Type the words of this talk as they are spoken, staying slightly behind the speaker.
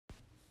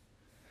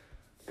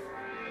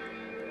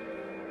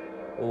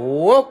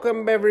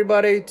Welcome,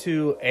 everybody,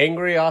 to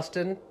Angry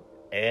Austin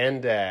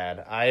and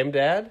Dad. I am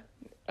Dad.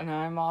 And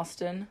I'm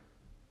Austin.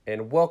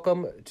 And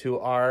welcome to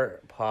our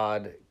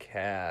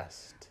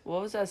podcast.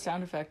 What was that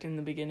sound effect in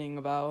the beginning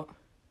about?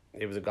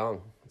 It was a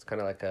gong. It's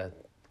kind of like a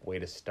way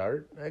to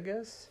start, I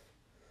guess.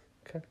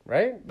 Okay.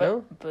 Right?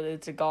 No? But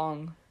it's a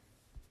gong.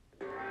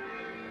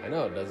 I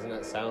know. Doesn't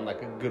that sound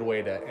like a good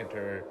way to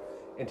enter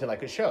into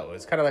like a show?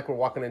 It's kind of like we're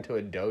walking into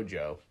a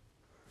dojo.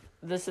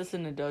 This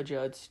isn't a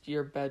dojo. It's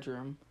your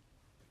bedroom.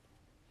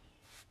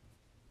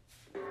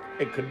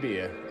 It could be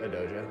a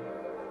dojo.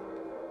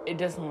 It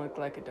doesn't look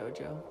like a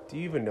dojo. Do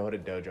you even know what a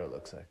dojo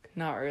looks like?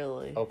 Not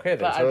really. Okay,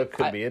 then. So it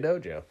could be a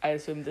dojo. I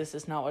assume this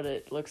is not what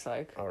it looks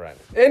like. All right.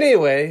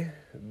 Anyway,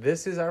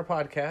 this is our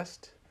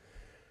podcast.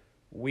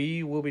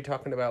 We will be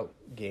talking about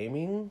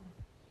gaming,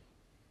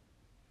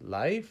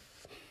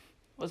 life.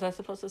 Was I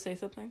supposed to say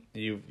something?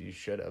 You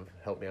should have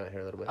helped me out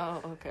here a little bit.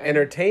 Oh, okay.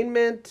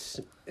 Entertainment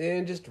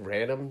and just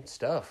random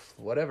stuff,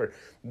 whatever.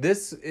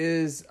 This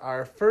is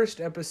our first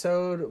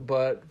episode,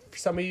 but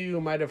some of you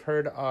might have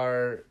heard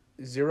our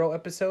 0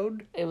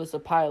 episode. It was a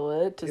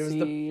pilot to see. It was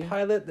the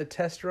pilot, the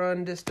test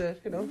run, just to,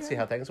 see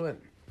how things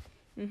went.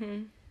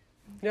 Mm-hmm.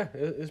 Yeah,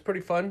 it was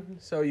pretty fun.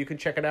 So you can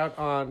check it out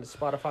on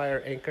Spotify or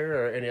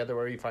Anchor or any other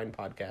where you find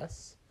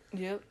podcasts.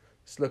 Yep.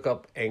 Just look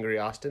up Angry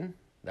Austin.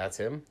 That's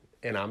him.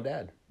 And I'm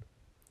Dad.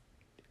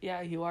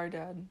 Yeah, you are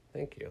Dad.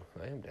 Thank you.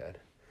 I am Dad.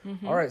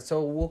 Mm-hmm. All right,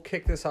 so we'll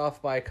kick this off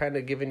by kind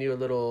of giving you a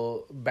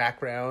little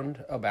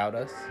background about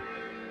us.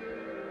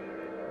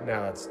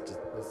 Now that's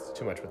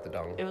too much with the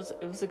dong. It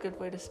was a good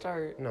way to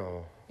start.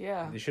 No.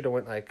 Yeah. You should have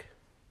went like...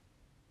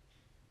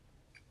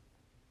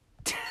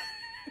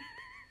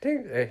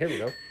 Ding. Here we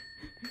go.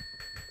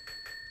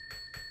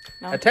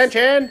 Now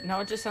Attention!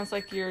 Now it just sounds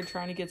like you're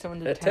trying to get someone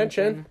to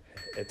Attention.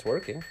 It's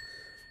working.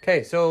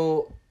 Okay,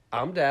 so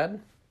I'm Dad.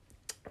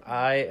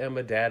 I am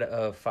a dad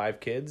of 5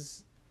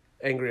 kids.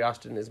 Angry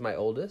Austin is my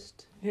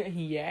oldest.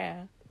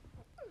 Yeah.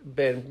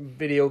 Been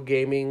video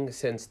gaming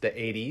since the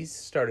 80s.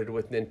 Started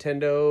with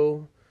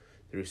Nintendo,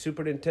 through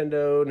Super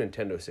Nintendo,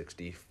 Nintendo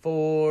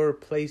 64,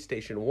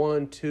 PlayStation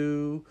 1,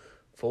 2,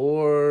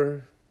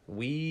 4,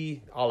 Wii,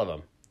 all of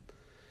them.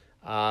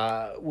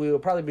 We will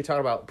probably be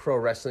talking about pro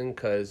wrestling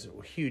because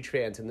we're huge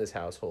fans in this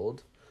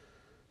household.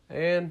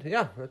 And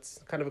yeah, that's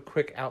kind of a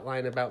quick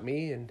outline about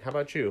me. And how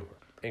about you,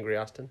 Angry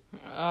Austin?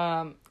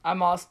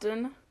 I'm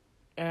Austin.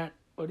 And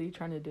what are you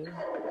trying to do?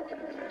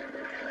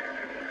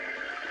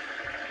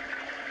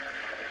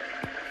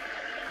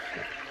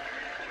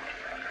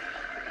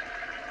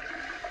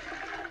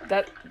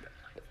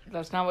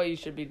 That's not what you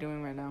should be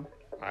doing right now.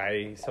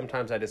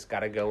 Sometimes I just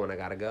gotta go when I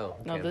gotta go.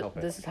 No,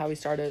 this is how we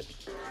started.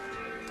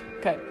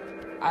 Okay,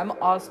 I'm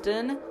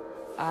Austin.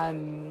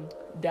 I'm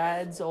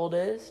Dad's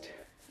oldest.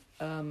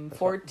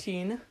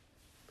 14.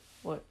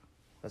 What?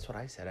 That's what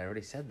I said. I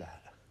already said that.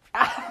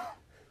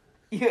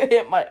 You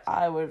hit my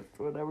eye with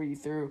whatever you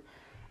threw.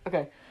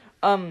 Okay.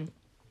 I'm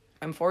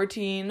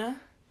 14.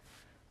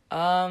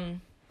 I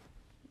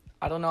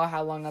don't know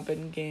how long I've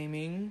been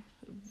gaming.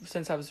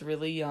 Since I was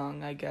really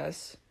young, I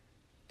guess.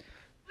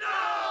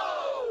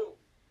 No!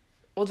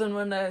 Well, then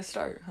when did I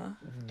start, huh?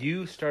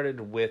 You started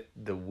with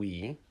the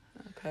Wii.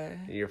 Okay.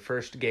 Your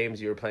first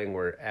games you were playing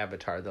were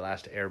Avatar: The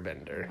Last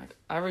Airbender.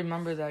 I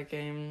remember that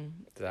game.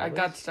 I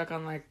got stuck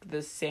on, like,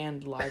 the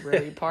sand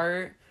library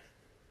part.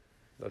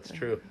 That's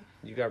true.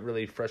 You got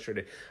really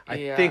frustrated. I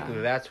Yeah. think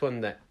that's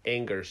when the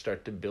anger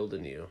started to build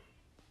in you.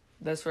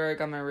 That's where I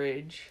got my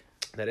rage.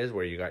 That is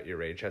where you got your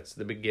rage. That's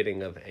the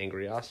beginning of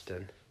Angry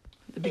Austin.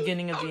 The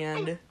beginning of the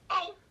end.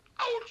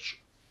 Ouch!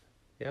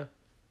 Yeah.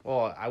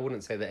 Well, I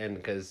wouldn't say the end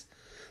because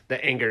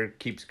the anger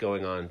keeps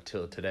going on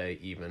till today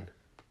even.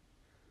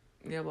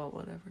 Yeah, well,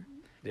 whatever.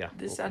 Yeah.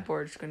 This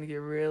soundboard's going to get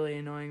really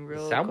annoying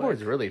real quick.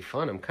 Soundboard's really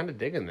fun. I'm kind of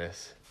digging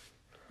this.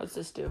 What's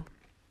this do?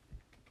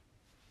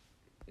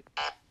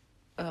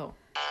 Oh,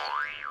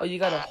 you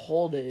got to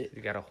hold it.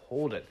 You got to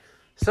hold it.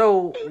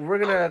 So, we're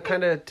going to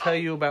kind of tell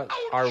you about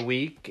our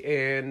week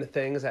and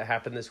things that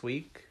happened this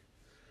week.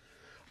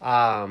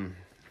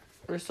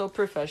 We're so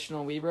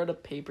professional. We wrote a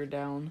paper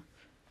down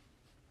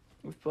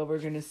with what we're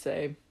going to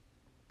say.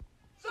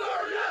 Sir,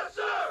 yes,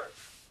 sir!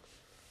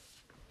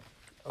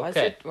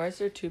 Okay. Why is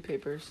there 2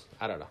 papers?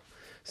 I don't know.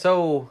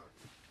 So,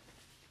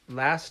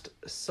 last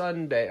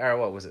Sunday, or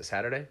what was it,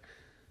 Saturday?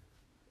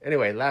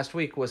 Anyway, last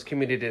week was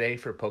Community Day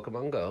for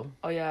Pokemon Go.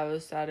 Oh, yeah, it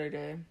was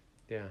Saturday.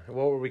 Yeah.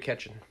 What were we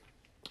catching?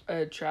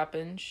 A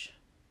Trapinch.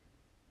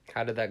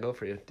 How did that go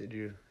for you? Did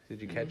you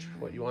catch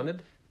what you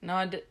wanted? No,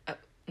 I did.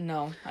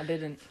 No, I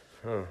didn't.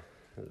 Huh.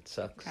 It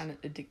sucks.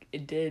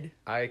 It did.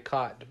 I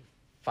caught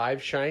 5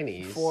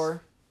 shinies.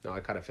 4. No, I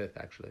caught a 5th,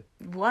 actually.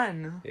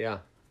 1. Yeah.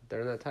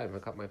 During that time, I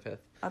caught my 5th.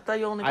 I thought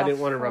you only got I didn't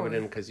want to 4. rub it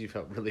in because you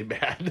felt really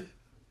bad.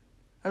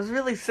 I was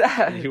really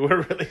sad. You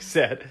were really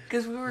sad.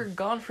 Because we were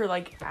gone for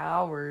like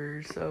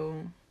hours,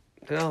 so...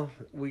 Well,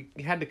 we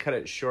had to cut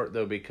it short,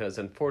 though, because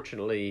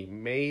unfortunately,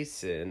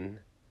 Mason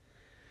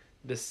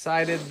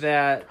decided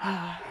that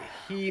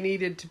he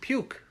needed to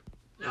puke.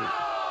 No!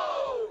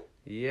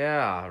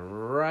 Yeah,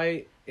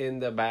 right in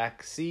the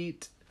back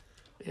seat,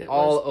 It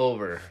all was,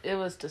 over. It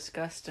was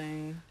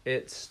disgusting.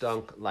 It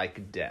stunk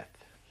like death.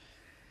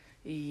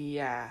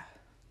 Yeah.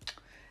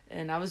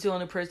 And I was the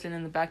only person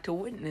in the back to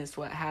witness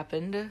what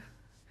happened.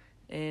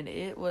 And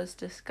it was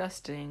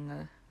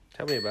disgusting.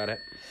 Tell me about it.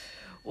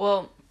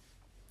 Well,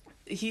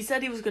 he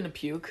said he was going to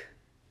puke.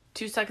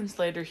 2 seconds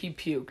later, he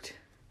puked.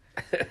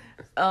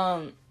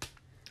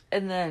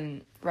 And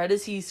then, right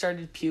as he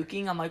started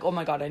puking, I'm like, oh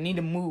my god, I need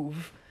to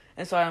move.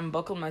 And so I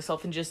unbuckled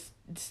myself and just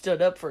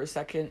stood up for a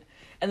second.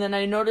 And then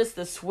I noticed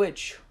the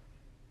Switch.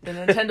 The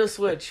Nintendo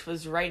Switch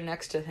was right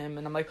next to him.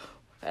 And I'm like,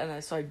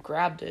 so I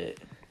grabbed it.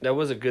 That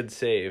was a good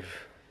save.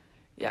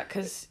 Yeah,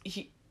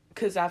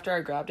 because after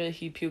I grabbed it,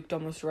 he puked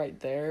almost right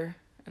there.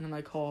 And I'm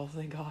like, oh,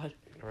 thank God.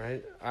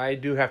 Right? I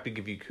do have to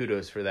give you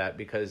kudos for that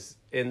because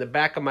in the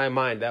back of my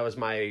mind, that was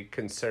my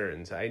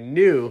concerns. I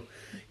knew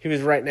he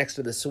was right next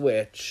to the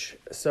Switch,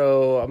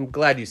 so I'm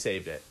glad you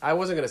saved it. I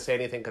wasn't going to say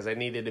anything because I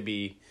needed to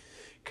be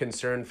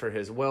concerned for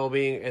his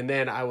well-being, and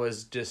then I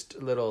was just a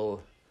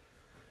little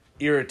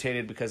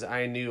irritated because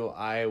I knew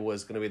I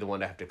was going to be the one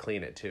to have to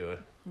clean it too.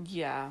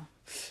 Yeah.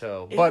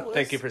 So, It but was-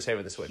 thank you for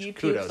saving the Switch. He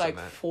Kudos puked like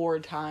on that. 4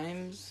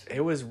 times. It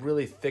was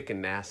really thick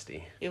and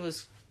nasty. It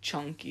was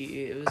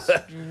chunky. It was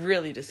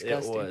really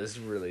disgusting. It was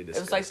really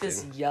disgusting. It was like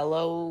this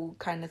yellow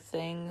kind of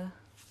thing.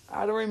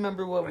 I don't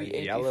remember what we Like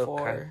ate yellow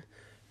before. kind-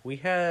 We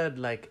had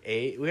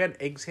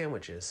egg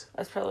sandwiches.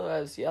 That's probably why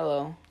it was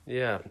yellow.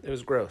 Yeah, it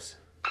was gross.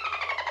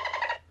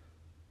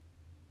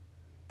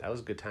 That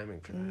was good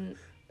timing for that.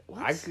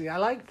 What? I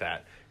like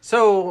that.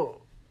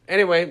 So,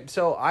 anyway,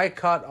 I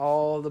caught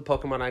all the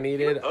Pokemon I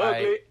needed. Ugly,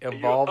 I and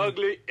evolved. you're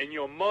ugly, and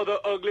your mother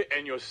ugly,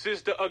 and your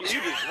sister ugly.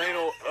 You just plain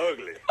old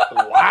ugly.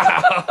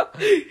 Wow.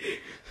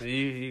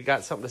 you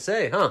got something to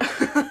say, huh?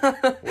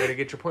 Way to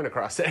get your point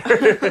across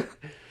there.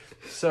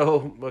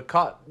 So, I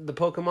caught the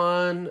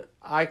Pokemon.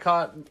 I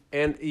caught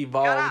and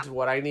evolved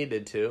what I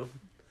needed to.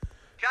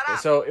 Shut up!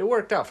 So, it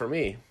worked out for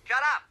me. Shut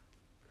up!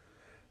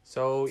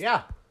 So,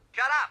 yeah.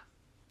 Shut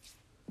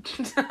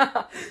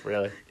up!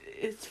 Really.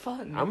 It's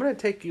fun. I'm going to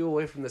take you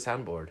away from the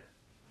soundboard.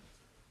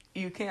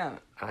 You can't.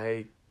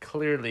 I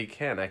clearly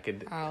can. I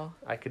could Ow.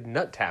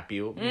 nut tap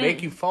you,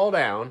 make you fall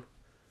down.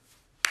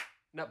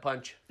 Nut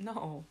punch.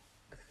 No.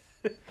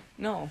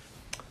 No.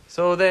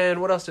 So then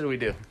what else did we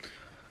do?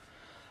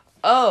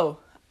 Oh.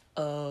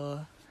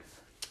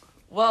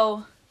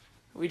 Well,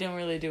 we didn't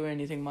really do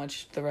anything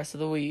much the rest of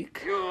the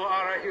week. You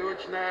are a huge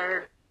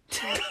nerd.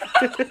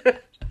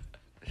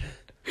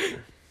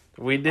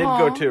 We did Aw.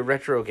 go to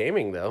retro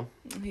gaming though.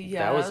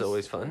 Yeah. That was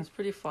always fun. That was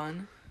pretty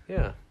fun.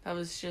 Yeah, That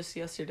was just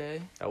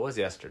yesterday. that was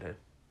yesterday.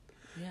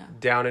 Yeah.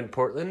 Down in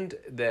Portland,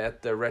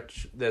 that the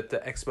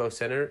Expo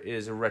Center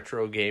is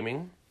retro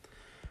gaming.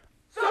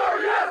 Sir,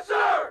 yes,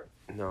 sir!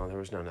 No, there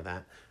was none of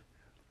that.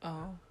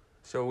 Oh.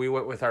 So we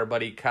went with our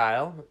buddy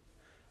Kyle,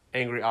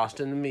 Angry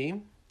Austin, and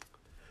me.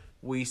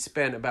 We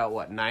spent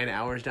about 9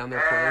 hours down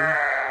there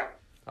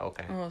playing.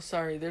 Okay. Oh,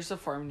 sorry. There's a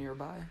farm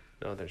nearby.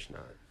 No, there's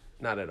not.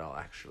 Not at all,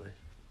 actually.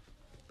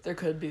 There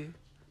could be.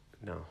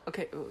 No.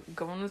 Okay,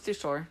 go on with your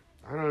story.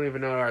 I don't even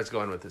know where I was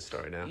going with this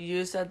story now.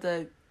 You said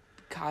that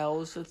Kyle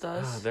was with Oh,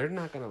 us. they're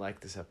not going to like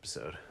this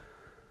episode.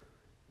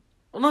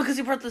 Well, no, because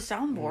you brought the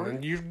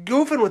soundboard. You're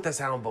goofing with the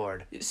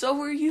soundboard. So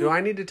were you. Do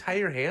I need to tie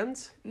your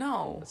hands?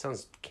 No. That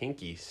sounds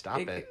kinky. Stop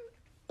it.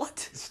 What?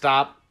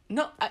 Stop.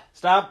 No,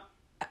 Stop.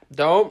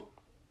 Don't.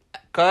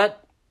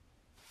 Cut.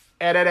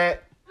 Edit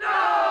it.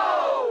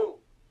 No!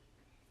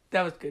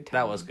 that was good.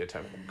 That was good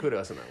time.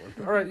 Kudos on that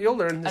one. All right, you'll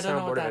learn the I don't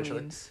know soundboard what that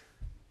eventually. means.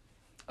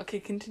 Okay,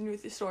 continue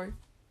with your story.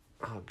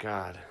 Oh,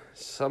 God.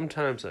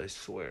 Sometimes I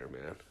swear,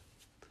 man.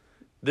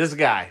 This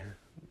guy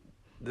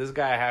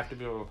I have to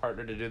be my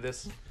partner to do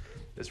this.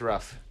 It's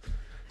rough.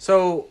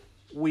 So,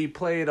 we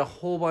played a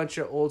whole bunch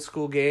of old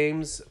school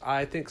games.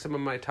 I think some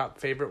of my top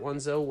favorite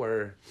ones, though,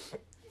 were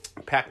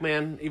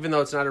Pac-Man. Even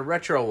though it's not a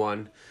retro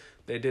one,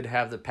 they did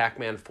have the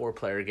Pac-Man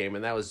 4-player game,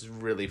 and that was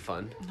really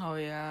fun. Oh,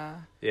 yeah.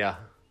 Yeah.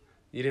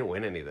 You didn't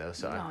win any, though,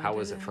 so No, I how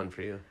was it didn't. fun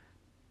for you?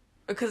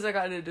 Because I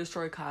got to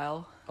destroy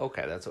Kyle.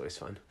 Okay, that's always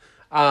fun.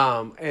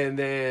 And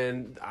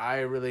then I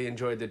really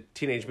enjoyed the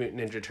Teenage Mutant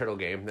Ninja Turtle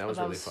game. That was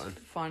really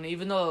fun.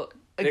 Even though,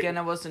 again,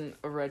 it wasn't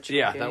a retro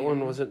Yeah, game. that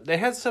one wasn't. They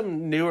had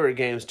some newer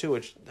games too,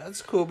 which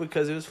that's cool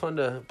because it was fun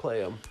to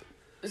play them.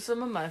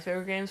 Some of my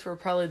favorite games were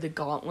probably the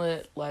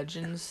Gauntlet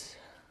Legends.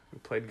 We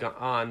played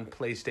on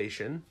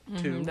PlayStation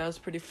 2. That was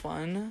pretty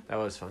fun. That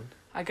was fun.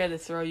 I got to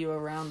throw you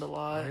around a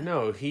lot. I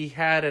know. He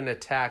had an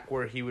attack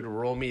where he would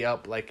roll me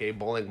up like a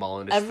bowling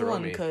ball and just throw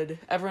Everyone me. could.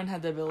 Everyone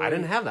had the ability. I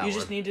didn't have that You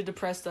just one. needed to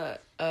press the.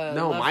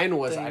 No, left mine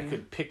was thing. I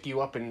could pick you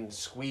up and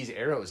squeeze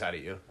arrows out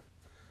of you.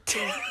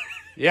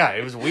 Yeah,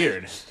 it was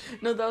weird.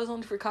 No, that was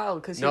only for Kyle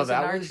because he No, was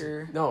an that was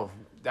archer.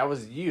 that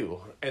was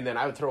you. And then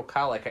I would throw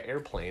Kyle like an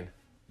airplane.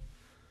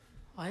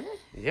 What?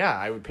 Yeah,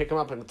 I would pick him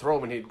up and throw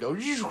him, and he'd go.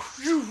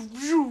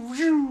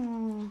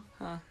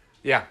 Huh.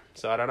 Yeah,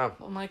 so I don't know.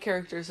 Well, my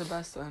character is the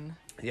best then.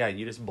 Yeah,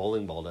 you just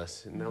bowling balled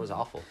us, and that was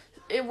awful.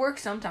 It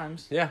works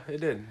sometimes. Yeah, it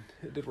did.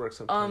 It did work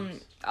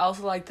sometimes. I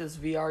also like this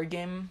VR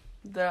game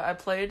that I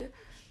played,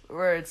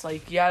 where it's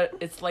like, yeah,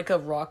 it's like a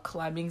rock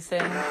climbing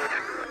thing.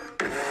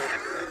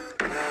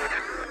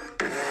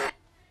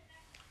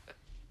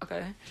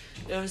 Okay.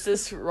 It was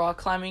this rock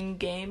climbing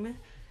game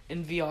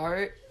in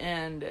VR,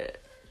 and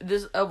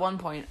this at one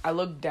point I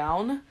looked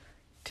down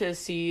to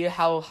see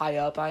how high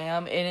up I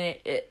am, and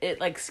it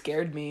like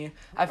scared me.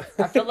 I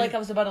felt like I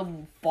was about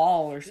to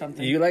fall or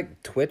something. You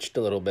like twitched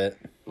a little bit.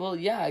 Well,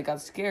 yeah, I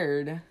got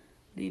scared.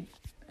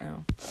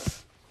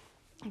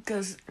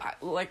 Because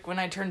like when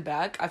I turned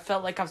back, I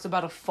felt like I was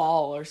about to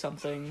fall or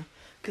something.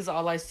 Because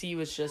all I see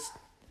was just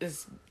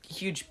this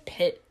huge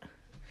pit.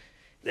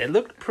 It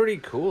looked pretty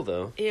cool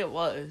though. It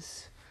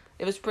was.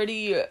 It was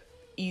pretty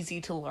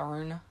easy to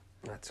learn.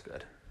 That's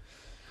good.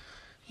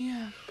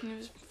 Yeah, it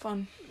was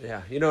fun.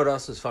 Yeah, you know what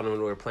else was fun when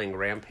we were playing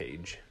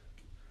Rampage?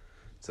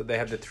 So they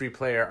had the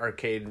 3-player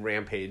arcade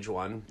Rampage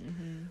one.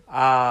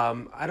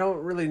 Mm-hmm. I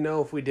don't really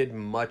know if we did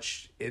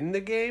much in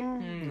the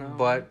game,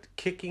 but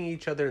kicking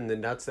each other in the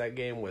nuts that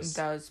game was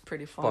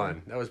pretty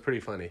fun. That was pretty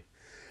funny.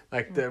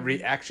 Like the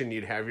reaction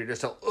you'd have, you're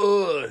just like,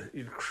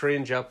 you'd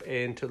cringe up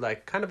into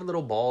like kind of a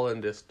little ball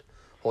and just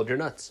hold your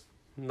nuts.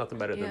 Nothing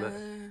better than that.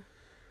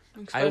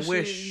 I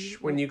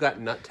wish when you got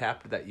nut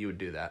tapped that you would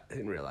do that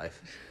in real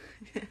life.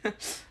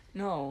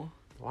 No.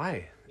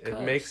 Why? It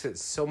makes it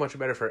so much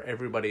better for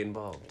everybody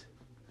involved.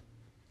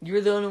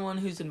 You're the only one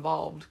who's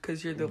involved,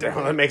 because you're the one.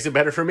 Well, that makes it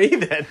better for me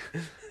then.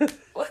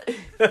 What?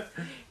 It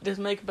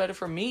doesn't make it better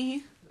for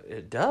me.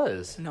 It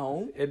does.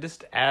 No. It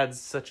just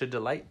adds such a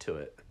delight to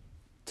it.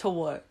 To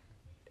what?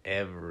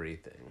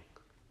 Everything.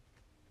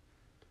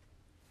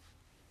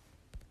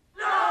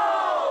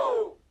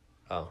 No!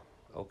 Oh,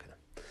 okay.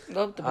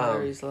 Love the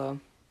battery's low.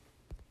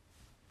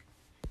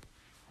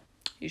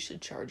 You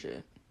should charge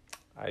it.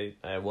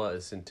 I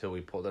was until we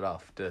pulled it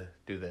off to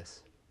do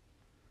this.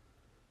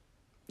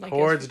 I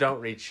Cords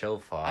don't reach so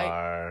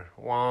far.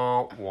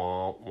 Wah,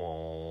 wah,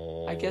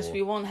 wah. I guess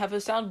we won't have a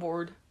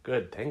soundboard.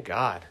 Good, thank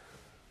God.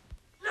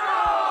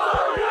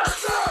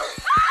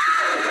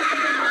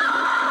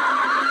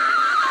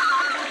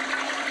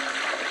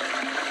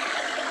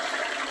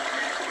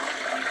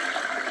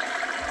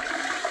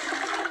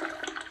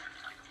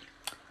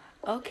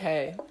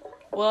 Okay.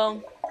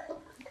 Well,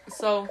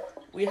 so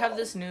we have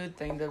this new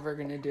thing that we're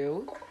gonna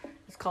do.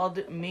 It's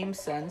called Meme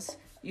Sense.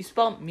 You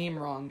spelled meme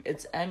wrong.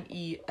 It's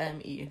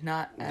M-E-M-E,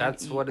 not M-E-M.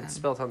 That's what it's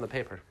spelled on the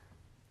paper.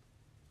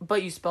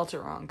 But you spelt it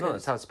wrong. No,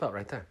 that's how it's spelled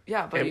right there.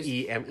 Yeah, but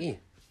M-E-M-E.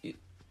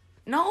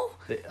 No.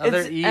 The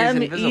other E is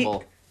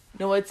invisible.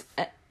 No, it's...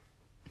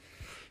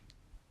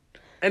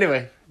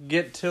 Anyway,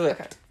 get to it.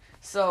 Okay.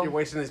 So... You're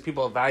wasting these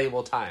people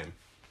valuable time.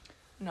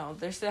 No,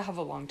 they still have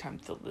a long time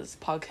till this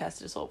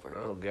podcast is over.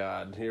 Oh,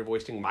 God. You're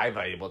wasting my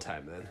valuable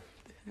time then.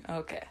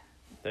 Okay.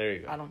 There you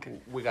go. I don't care.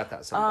 We got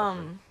that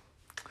sound.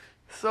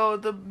 So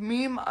the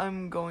meme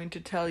I'm going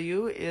to tell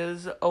you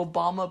is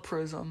Obama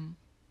Prism.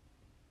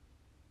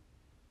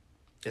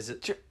 Is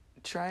it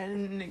Try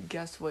and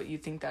guess what you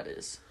think that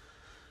is.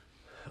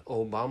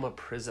 Obama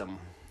Prism?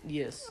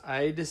 Yes.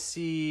 I just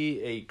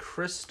see a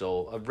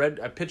crystal,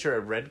 a picture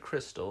of red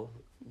crystal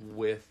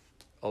with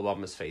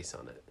Obama's face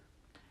on it.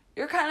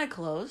 You're kind of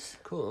close.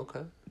 Cool,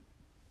 okay.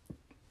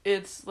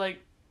 It's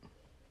like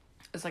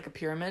a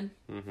pyramid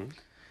Mm-hmm.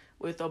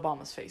 with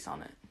Obama's face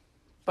on it.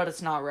 But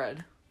it's not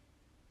red.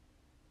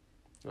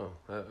 Oh,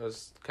 I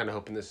was kind of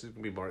hoping this was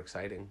going to be more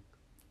exciting.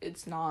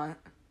 It's not.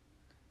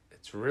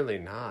 It's really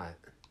not.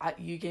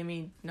 You gave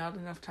me not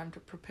enough time to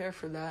prepare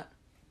for that.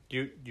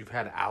 You've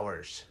had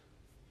hours.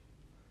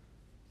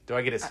 Do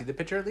I get to see the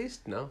picture at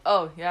least? No?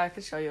 Oh, yeah, I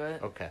could show you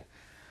it. Okay.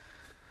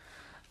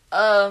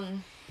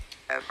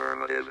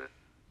 Affirmative.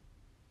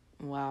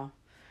 Wow.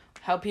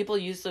 How people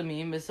use the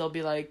meme is they'll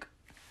be like,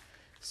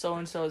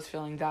 so-and-so is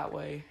feeling that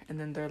way. And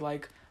then they're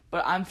like,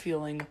 but I'm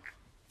feeling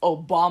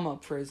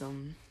Obama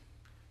Prism.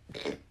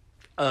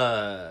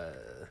 All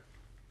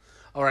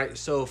right,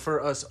 so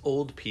for us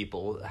old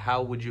people,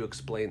 how would you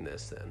explain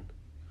this then?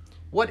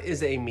 What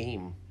is a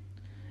meme?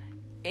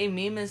 A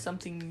meme is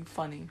something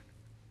funny.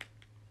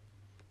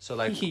 So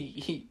like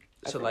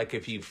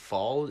if you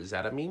fall, is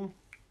that a meme?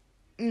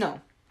 No.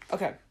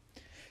 Okay.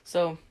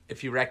 So,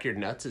 If you wreck your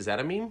nuts, is that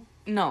a meme?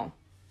 no.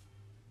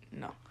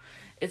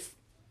 It's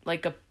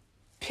like a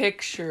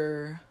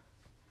picture.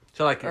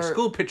 So like your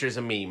school picture's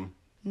a meme.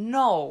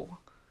 No.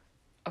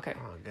 Okay.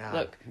 Oh God,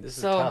 Look, this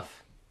is so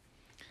tough.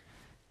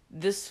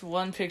 This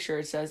one picture,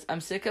 it says,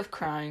 I'm sick of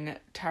crying,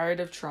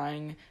 tired of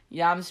trying,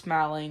 yeah, I'm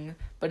smiling,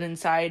 but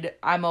inside,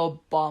 I'm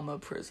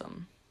Obama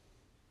Prism.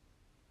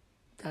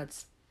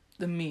 That's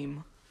the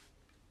meme.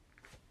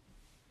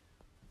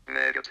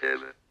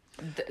 Negative.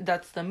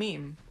 That's the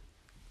meme.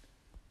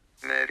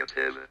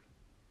 Negative.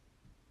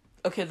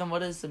 Okay, then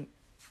what is the...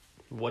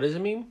 What is a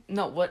meme?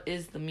 No, what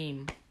is the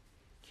meme?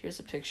 Here's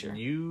a picture.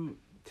 You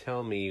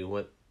tell me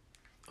what...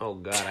 Oh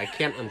God, I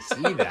can't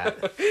unsee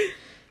that.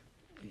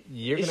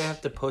 You're going to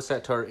have to post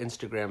that to our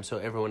Instagram so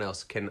everyone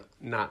else can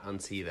not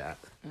unsee that.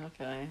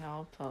 Okay,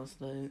 I'll post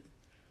it.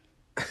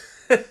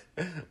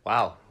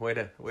 Wow, way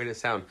to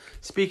sound.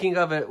 Speaking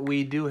of it,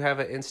 we do have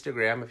an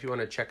Instagram if you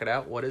want to check it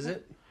out. What is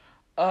it?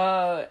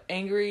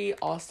 Angry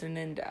Austin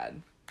and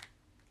Dad.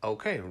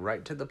 Okay,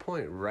 right to the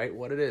point, right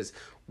what it is.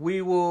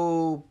 We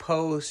will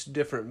post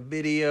different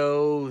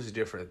videos,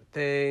 different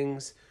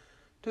things,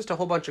 just a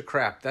whole bunch of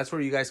crap. That's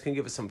where you guys can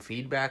give us some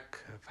feedback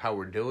of how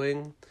we're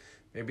doing.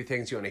 Maybe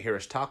things you want to hear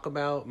us talk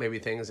about, maybe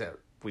things that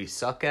we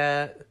suck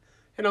at.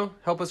 You know,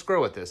 help us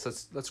grow with this.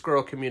 Let's grow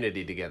a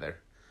community together.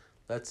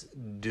 Let's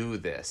do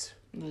this.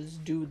 Let's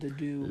do the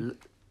do.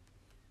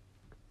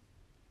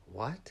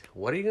 What?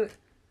 What are you gonna...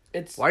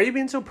 It's... Why are you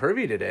being so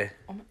pervy today?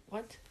 Oh my,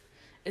 what?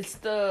 It's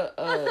the,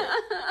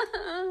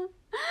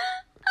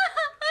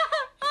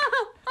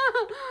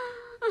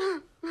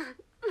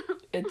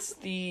 It's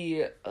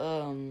the,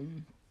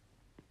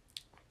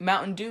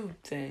 Mountain Dew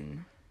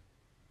thing.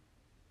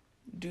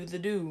 Do the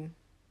do.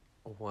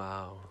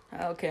 Wow.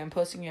 Okay, I'm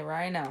posting it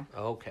right now.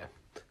 Okay.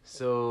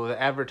 So the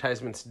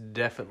advertisements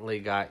definitely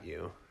got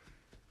you.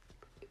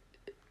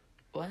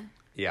 What?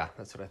 Yeah,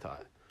 that's what I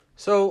thought.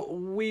 So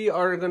we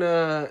are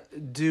gonna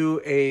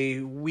do a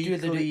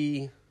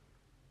weekly...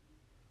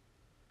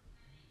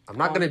 I'm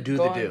not gonna do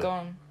the do. Go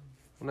on.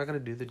 I'm not gonna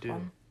do the do.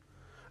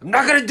 I'm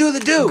not gonna do the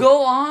do!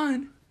 Go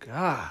on!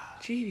 God.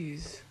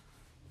 Jeez.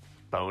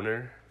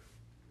 Boner.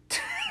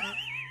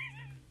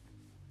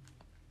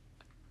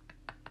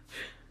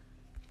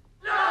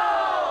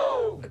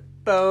 No!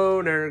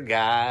 Boner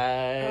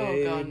guy.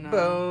 Oh, God, no.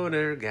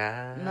 Boner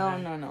guy.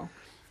 No.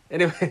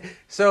 Anyway,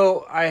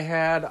 so I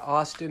had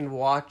Austin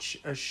watch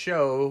a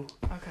show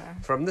Okay.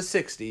 from the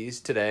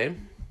 60s today.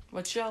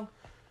 What show?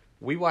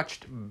 We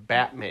watched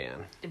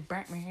Batman.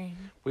 Batman.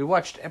 We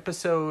watched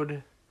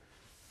episode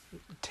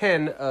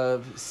 10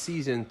 of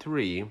season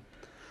 3.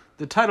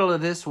 The title of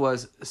this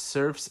was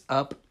Surf's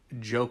Up,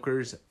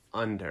 Joker's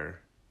Under.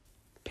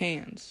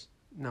 Pants.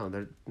 No,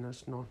 there's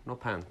no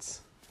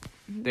pants.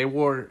 They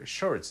wore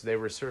shorts. They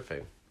were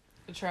surfing.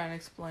 To try and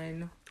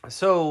explain.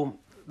 So,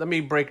 let me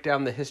break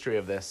down the history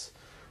of this.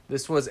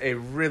 This was a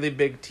really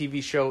big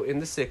TV show in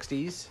the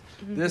 60s.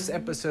 This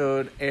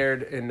episode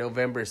aired in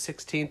November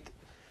 16th,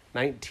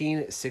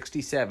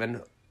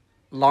 1967.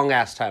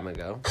 Long-ass time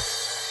ago.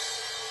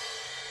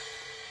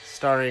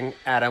 Starring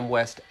Adam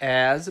West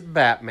as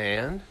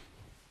Batman.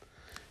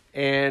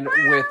 And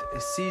with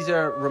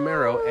Cesar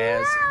Romero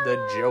as the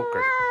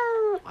Joker.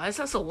 Why is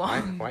that so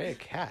long? Why a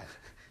cat?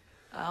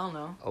 I don't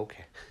know.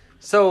 Okay.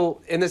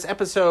 So, in this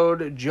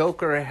episode,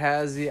 Joker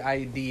has the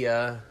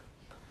idea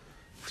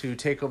to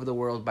take over the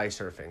world by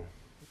surfing.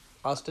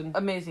 Austin,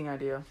 Amazing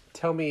idea.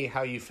 tell me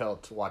how you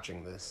felt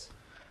watching this.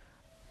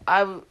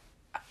 I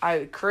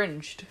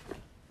cringed.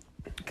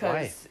 Why?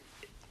 Because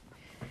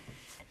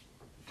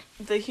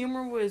the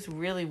humor was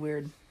really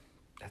weird.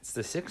 That's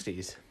the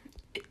 60s.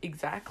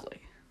 Exactly.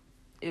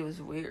 It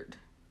was weird.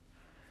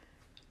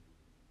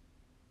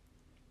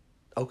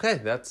 Okay,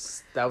 that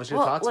was your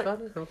Well, thoughts like-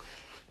 about it? Okay.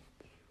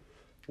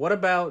 What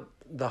about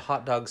the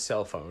hot dog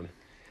cell phone?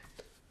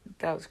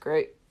 That was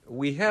great.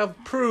 We have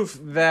proof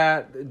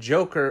that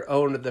Joker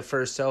owned the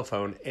first cell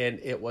phone, and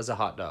it was a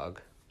hot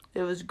dog.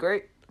 It was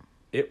great.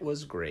 It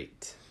was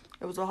great.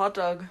 It was a hot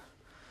dog.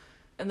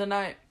 And then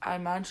I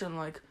imagine,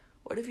 like,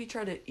 what if you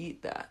try to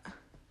eat that?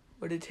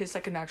 Would it taste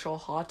like an actual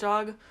hot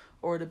dog?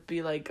 Or would it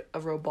be like a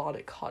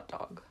robotic hot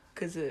dog?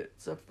 Because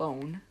it's a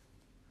phone.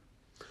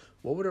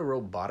 What would a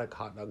robotic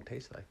hot dog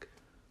taste like?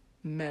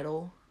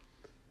 Metal.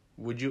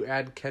 Would you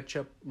add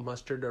ketchup,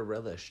 mustard, or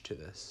relish to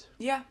this?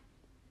 Yeah.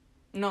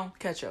 No,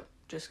 ketchup.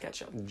 Just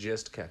ketchup.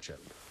 Just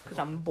ketchup. Because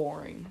I'm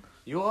boring.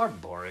 You are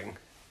boring.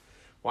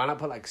 Why not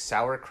put like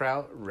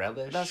sauerkraut,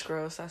 relish? That's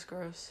gross. That's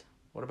gross.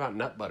 What about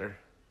nut butter?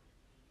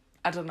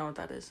 I don't know what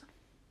that is.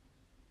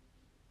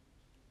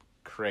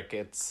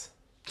 Crickets.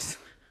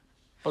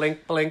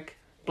 Blink, blink,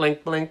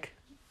 blink, blink.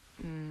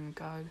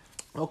 God.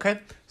 Okay,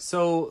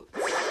 so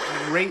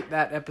rate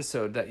that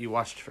episode that you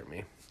watched for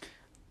me.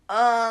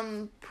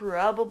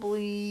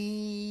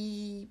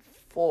 Probably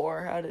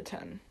 4 out of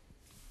 10.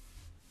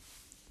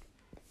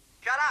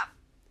 Shut up!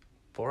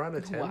 4 out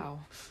of 10? Wow.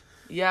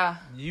 Yeah.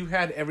 You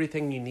had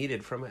everything you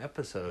needed from an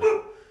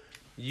episode.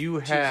 You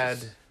had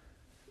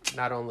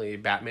not only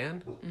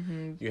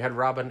Batman, you had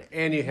Robin,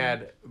 and you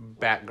had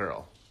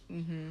Batgirl.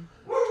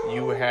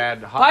 You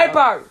had hot dog-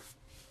 Piper!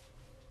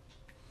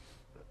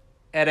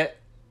 Edit.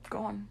 Go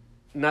on.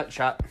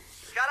 Nutshot.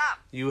 Shut up!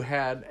 You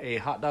had a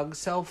hot dog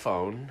cell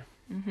phone.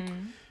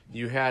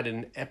 You had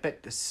an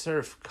epic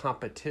surf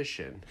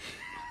competition.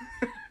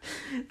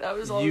 That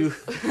was all. It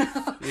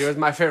was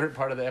my favorite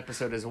part of the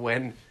episode is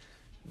when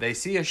they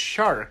see a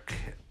shark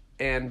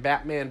and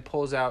Batman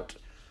pulls out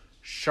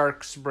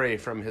shark spray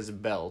from his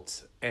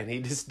belt and he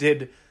just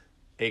did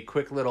a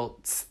quick little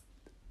tss,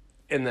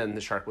 and then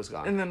the shark was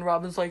gone. And then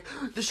Robin's like,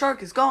 the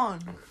shark is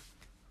gone.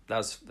 That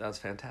was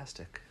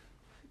fantastic.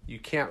 You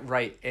can't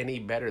write any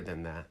better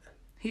than that.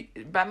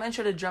 Batman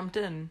should have jumped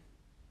in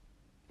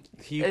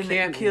You and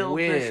can't killed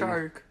win. the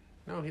shark.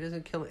 No, he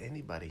doesn't kill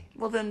anybody.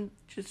 Well, then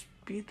just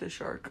beat the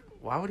shark.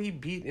 Why would he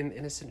beat an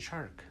innocent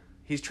shark?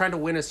 He's trying to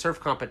win a surf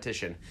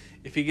competition.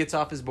 If he gets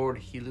off his board,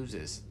 he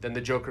loses. Then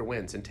the Joker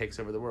wins and takes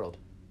over the world.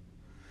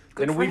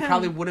 Good then for we him.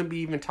 probably wouldn't be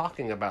even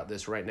talking about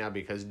this right now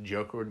because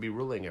Joker would be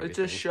ruling It's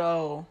everything. a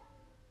show.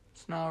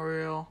 It's not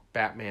real.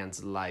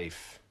 Batman's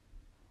life.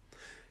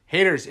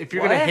 Haters, if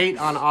you're going to What? hate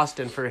on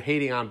Austin for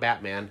hating on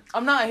Batman,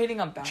 I'm not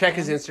hating on Batman. check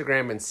his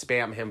Instagram and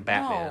spam him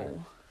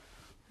Batman.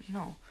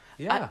 No.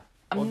 Yeah.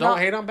 I'm Well, not- don't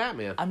hate on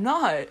Batman. I'm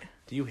not.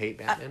 Do you hate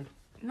Batman?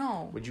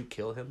 No. Would you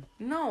kill him?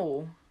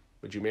 No.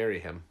 Would you marry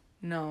him?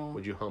 No.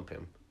 Would you hump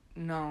him?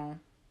 No.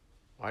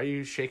 Why are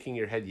you shaking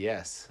your head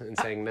yes and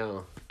saying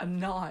no? I'm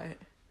not.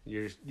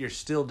 You're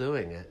still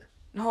doing it.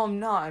 No, I'm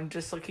not. I'm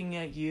just looking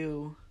at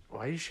you.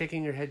 Why are you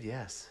shaking your head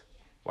yes?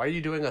 Why are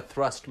you doing a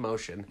thrust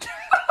motion?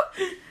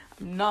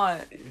 I'm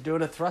not. You're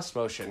doing a thrust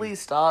motion.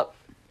 Please stop.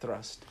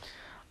 Thrust.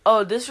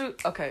 Oh, this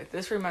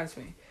reminds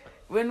me.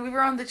 When we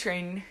were on the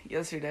train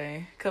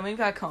yesterday, coming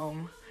back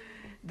home,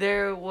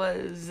 there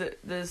was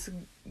this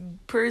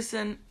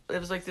person, it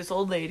was like this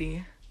old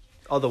lady.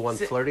 Oh, the one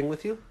flirting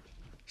with you?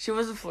 She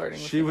wasn't flirting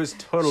with She me. was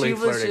totally She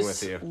was flirting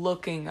just with you.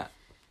 looking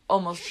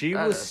almost She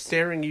at was us.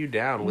 staring you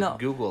down with No.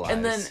 Google eyes.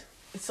 And then,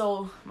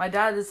 so my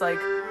dad is like,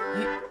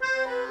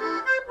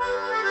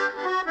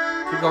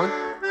 Keep going.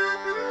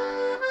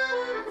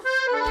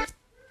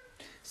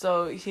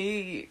 so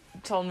he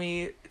told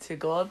me to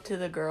go up to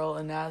the girl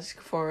and ask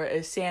for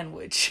a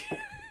sandwich.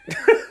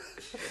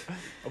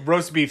 A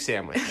roast beef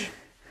sandwich.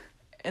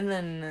 And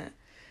then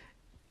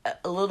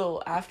a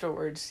little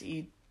afterwards,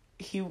 I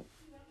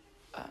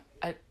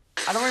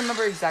don't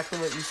remember exactly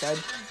what you said,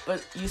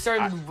 but you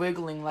started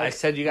wiggling like. I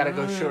said you gotta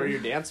go show her your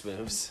dance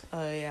moves.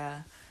 Oh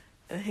yeah,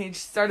 and he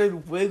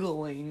started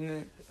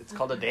wiggling. It's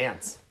called a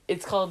dance.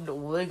 It's called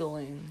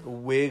wiggling.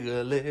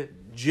 Wiggle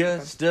it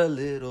just a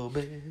little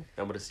bit.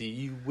 I'm gonna see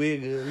you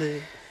wiggle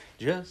it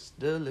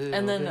just a little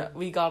And then bit.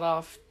 we got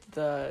off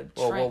the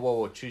train.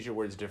 Whoa. Choose your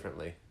words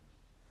differently.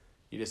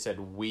 You just said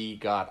we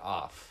got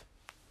off.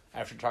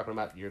 After talking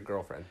about your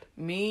girlfriend.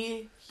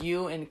 Me,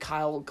 you, and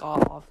Kyle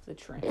got off the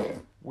train.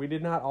 We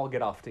did not all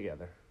get off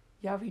together.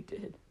 Yeah, we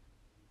did.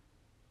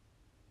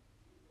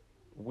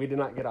 We did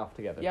not get off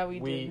together. Yeah,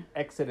 we We did.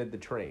 exited the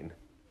train.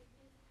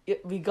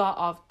 We got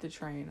off the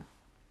train.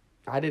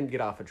 I didn't get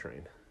off a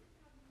train.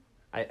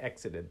 I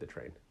exited the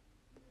train.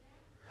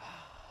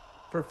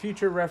 For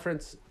future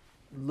reference,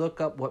 look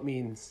up what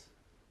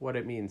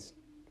it means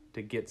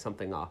to get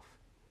something off.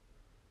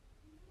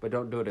 But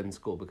don't do it in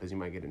school because you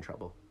might get in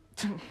trouble.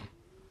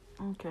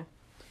 Okay.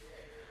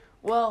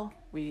 Well,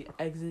 we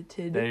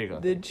exited There you go,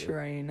 the thank you.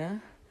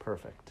 train.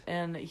 Perfect.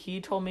 And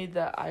he told me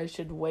that I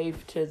should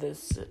wave to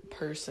this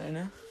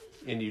person.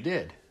 And you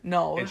did.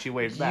 No. And she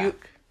waved you-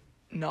 back.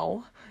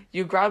 No.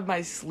 You grabbed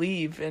my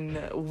sleeve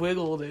and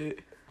wiggled it.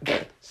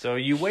 So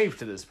you waved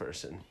to this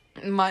person.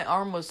 My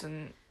arm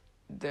wasn't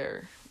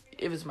there.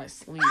 It was my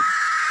sleeve.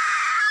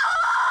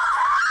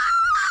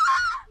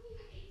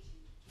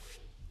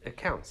 It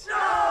counts.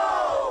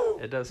 No!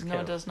 It does count. No,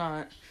 it does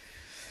not.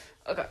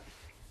 Okay.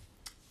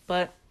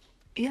 But,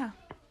 yeah.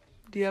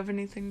 Do you have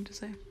anything to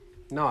say?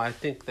 No, I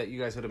think that you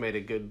guys would have made a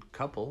good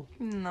couple.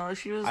 No,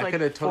 she was I like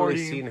could have totally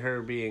 40. seen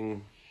her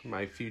being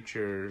my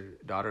future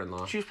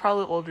daughter-in-law. She was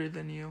probably older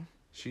than you.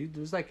 She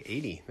was like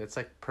 80. That's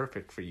like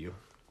perfect for you.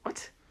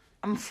 What?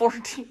 I'm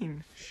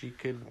 14. She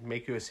could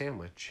make you a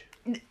sandwich.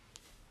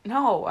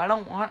 No, I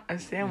don't want a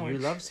sandwich. You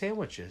love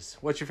sandwiches.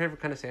 What's your favorite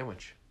kind of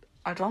sandwich?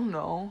 I don't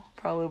know.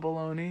 Probably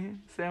bologna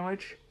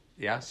sandwich.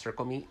 Yeah,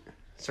 circle meat.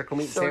 Circle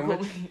meat Circle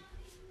sandwich. meat.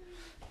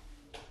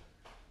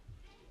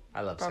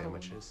 I love Probably.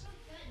 sandwiches.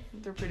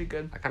 They're pretty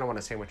good. I kind of want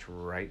a sandwich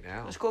right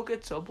now. Let's go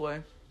get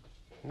Subway.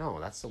 No,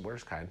 that's the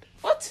worst kind.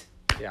 What?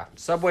 Yeah,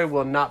 Subway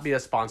will not be a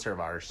sponsor of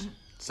ours.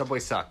 Subway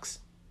sucks.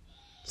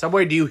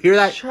 Subway, do you hear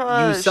that? You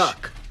Shush.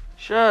 suck.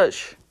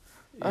 Shush.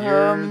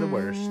 You're the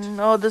worst.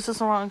 No, this is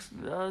the wrong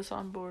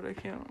soundboard. I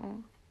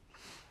can't.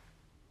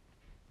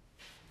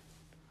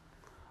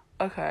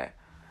 Okay.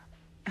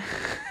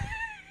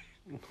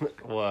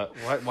 What?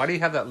 Why do you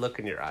have that look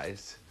in your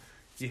eyes?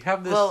 You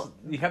have this. Well-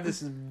 you have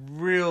this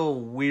real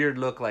weird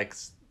look. Like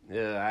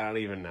I don't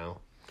even know.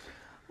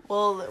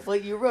 Well,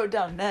 what you wrote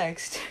down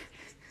next.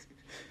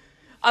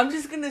 I'm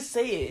just gonna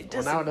say it.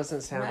 Well, now it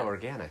doesn't sound matter.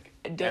 organic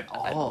I at don't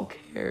all.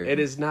 care. It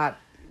is not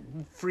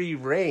free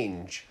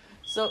range.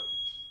 So.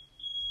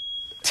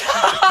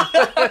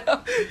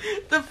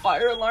 The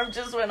fire alarm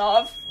just went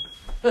off.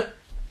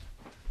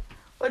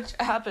 What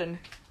happened?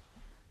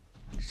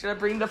 Should I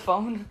bring the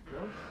phone?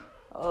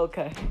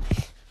 Okay.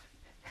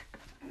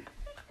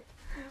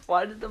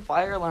 Why did the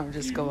fire alarm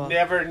just go off?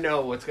 Never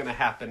know what's gonna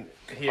happen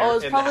here. Oh,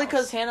 it's in the probably house.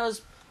 because Hannah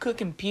was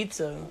cooking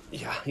pizza.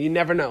 Yeah, you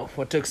never know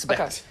what to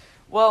expect. Okay.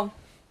 Well,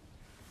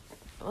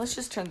 let's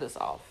just turn this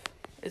off.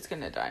 It's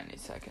gonna die in a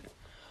second.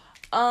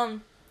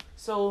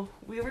 So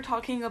we were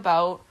talking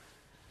about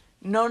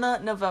Nona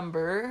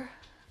November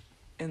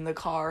in the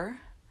car,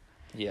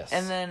 Yes.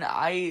 and then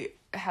I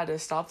had to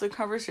stop the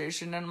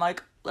conversation and I'm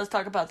like, let's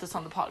talk about this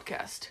on the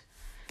podcast.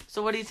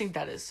 So what do you think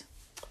that is?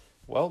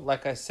 Well,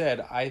 like I said,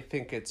 I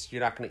think it's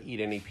you're not going to eat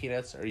any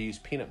peanuts or use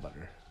peanut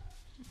butter.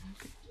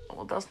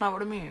 Well, that's not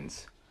what it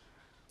means.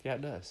 Yeah,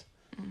 it does.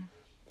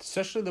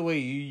 Especially the way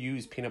you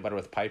use peanut butter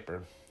with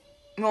Piper.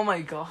 Oh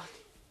my god.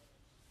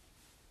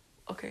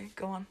 Okay,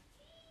 go on.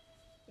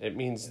 It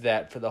means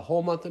that for the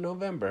whole month of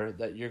November,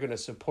 that you're going to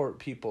support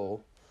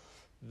people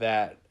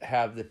that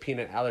have the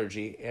peanut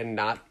allergy and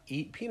not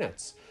eat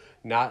peanuts.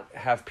 Not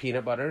have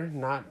peanut butter,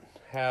 not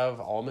have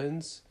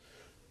almonds,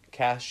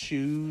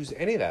 cashews,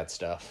 any of that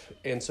stuff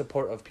in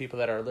support of people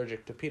that are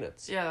allergic to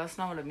peanuts. Yeah, that's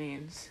not what it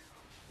means.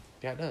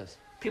 Yeah, it does.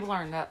 People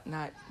aren't not.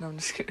 No, I'm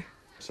just kidding.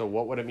 So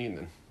what would it mean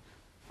then?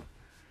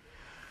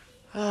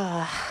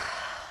 Why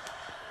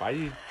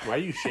are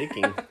you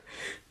shaking?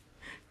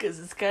 Because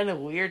it's kind of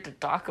weird to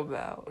talk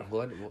about.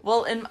 What?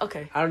 Well, I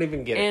don't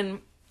even get it.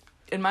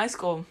 In my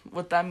school,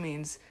 what that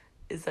means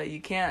is that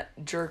you can't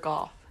jerk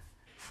off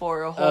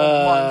for a whole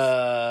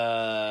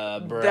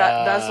month. Bruh.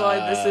 That's why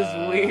this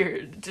is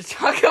weird to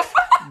talk about.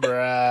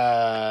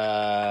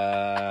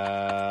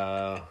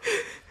 Bruh.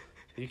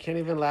 You can't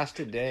even last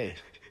a day.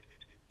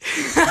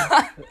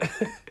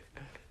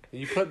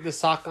 You put the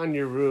sock on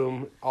your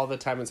room all the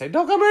time and say,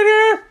 "Don't come in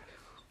here!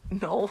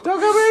 No. Don't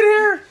come in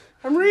here!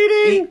 I'm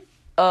reading!"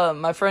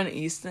 My friend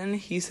Easton,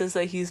 he says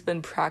that he's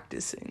been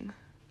practicing.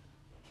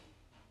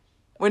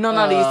 Wait, no,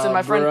 not Easton.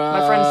 My friend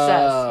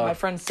Seth. My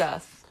friend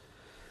Seth.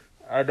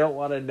 I don't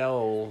want to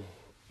know.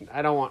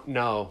 I don't want...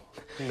 No.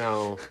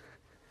 No.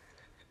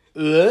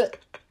 No,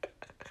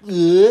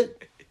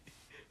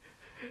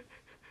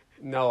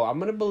 I'm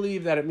going to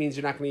believe that it means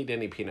you're not going to eat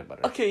any peanut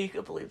butter. Okay, you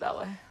could believe that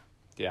way.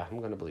 Yeah, I'm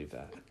going to believe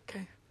that.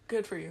 Okay,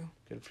 good for you.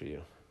 Good for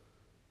you.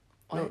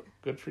 What? No,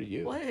 good for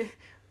you. What?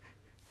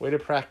 Way to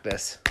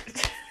practice.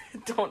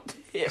 Don't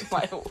hit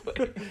my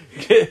wood.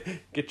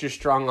 Get your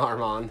strong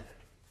arm on.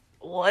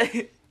 What?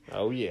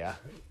 Oh, yeah.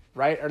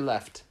 Right or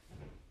left?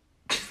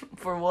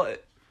 For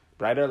what?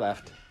 Right or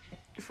left?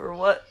 For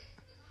what?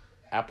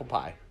 Apple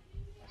pie.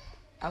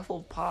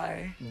 Apple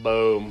pie.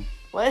 Boom.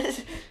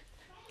 What?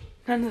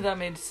 None of that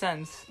made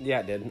sense. Yeah,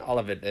 it did. All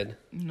of it did.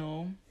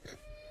 No.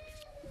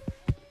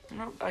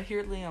 No, I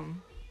hear Liam.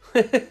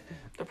 They're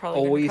probably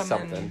Always gonna come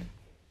something. in.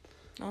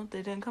 No,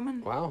 they didn't come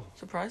in. Wow.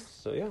 Surprise.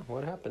 So, yeah,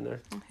 what happened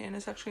there?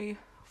 Hannah's actually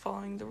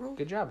following the rules.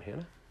 Good job,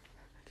 Hannah.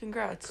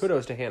 Congrats.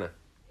 Kudos to Hannah.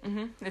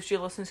 If she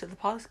listens to the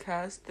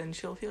podcast, then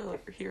she'll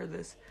hear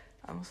this.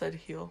 I almost said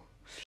heal.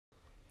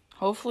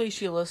 Hopefully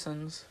she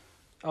listens.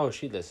 Oh,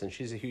 she listens.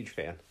 She's a huge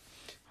fan.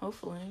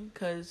 Hopefully,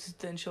 because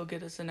then she'll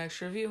get us an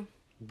extra view.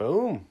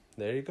 Boom.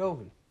 There you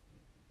go.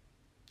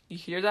 You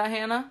hear that,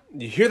 Hannah?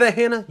 You hear that,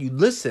 Hannah? You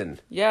listen.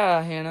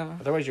 Yeah, Hannah.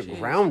 Otherwise, you're Jeez.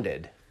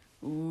 grounded.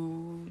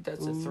 Ooh,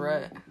 that's a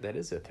threat. That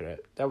is a threat.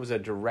 That was a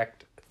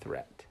direct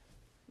threat.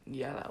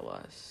 Yeah, that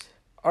was.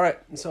 All right.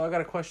 So I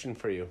got a question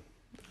for you.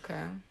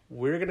 Okay.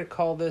 We're going to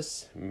call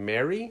this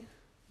marry,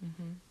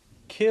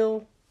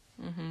 kill,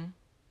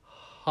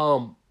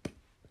 hump.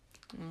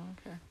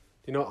 Okay.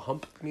 You know what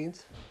hump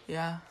means?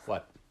 Yeah.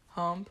 What?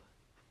 Hump.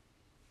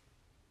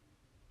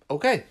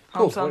 Okay.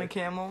 Cool. Humps on a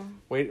camel.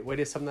 Wait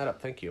to sum that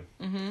up. Thank you.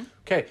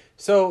 Okay.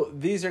 So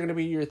these are going to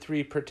be your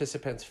 3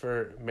 participants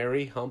for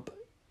marry, hump,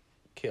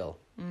 kill.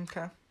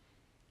 Okay.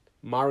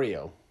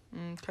 Mario,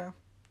 Okay.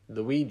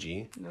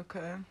 Luigi,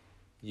 Okay.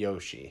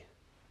 Yoshi.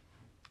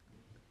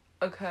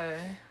 Okay.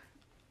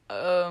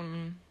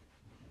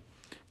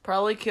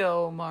 Probably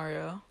kill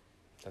Mario.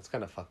 That's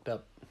kind of fucked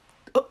up.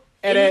 Oh,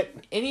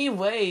 Edit. Any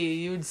way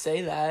you would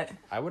say that.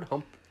 I would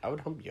hump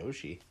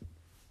Yoshi.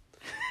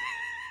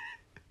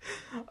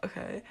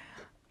 Okay.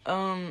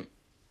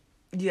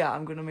 Yeah,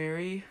 I'm gonna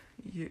marry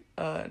you.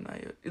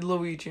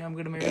 Luigi. I'm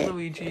gonna marry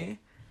Luigi.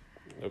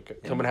 Okay.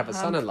 I'm gonna have a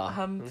son-in-law.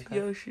 Hump Okay.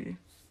 Yoshi.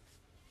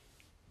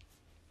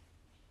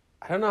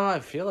 I don't know how I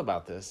feel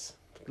about this.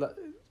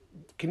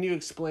 Can you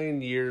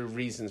explain your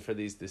reasons for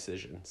these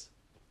decisions?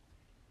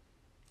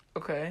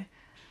 Okay.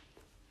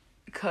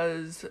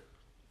 Because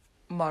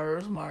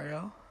Mario's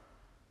Mario.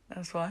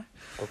 That's why.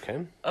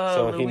 Okay.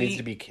 So he Lui- needs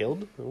to be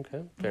killed?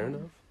 Okay, fair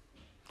enough.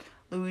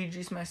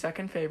 Luigi's my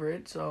second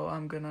favorite, so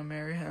I'm gonna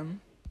marry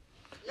him.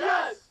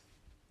 Yes!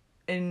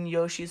 And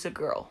Yoshi's a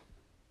girl.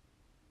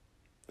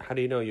 How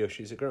do you know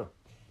Yoshi's a girl?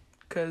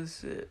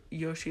 Because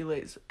Yoshi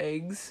lays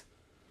eggs,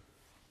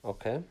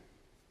 Okay.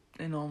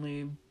 and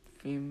only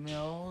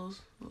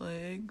females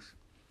lay eggs.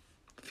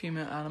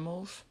 Female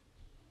animals.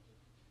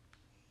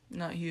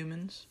 Not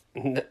humans.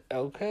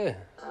 Okay.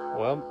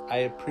 Well, I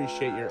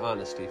appreciate your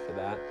honesty for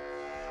that.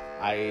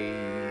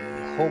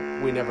 I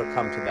hope we never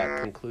come to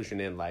that conclusion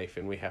in life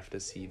and we have to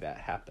see that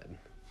happen.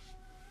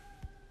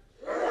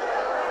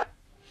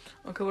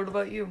 Okay, what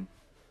about you?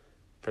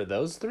 For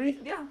those 3?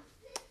 Yeah.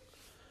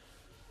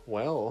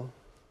 Well,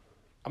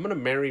 I'm going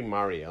to marry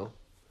Mario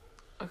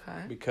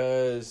Okay.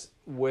 because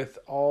with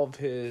all of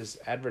his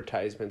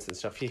advertisements and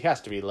stuff, he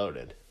has to be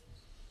loaded.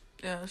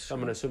 Yeah, that's So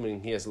true. I'm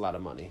assuming he has a lot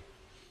of money.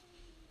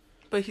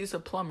 But he's a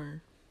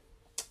plumber.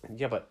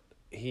 Yeah, but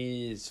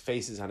his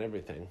face is on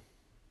everything.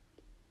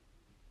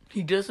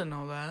 He doesn't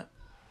know that.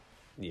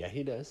 Yeah,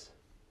 he does.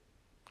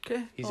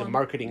 Okay. He's go a on.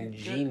 marketing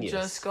genius.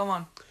 Just go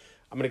on.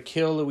 I'm going to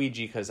kill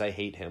Luigi because I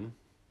hate him.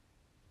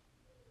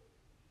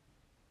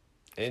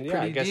 And yeah,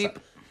 Pretty deep.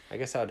 I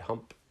guess I'd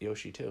hump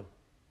Yoshi too.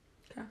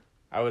 Okay.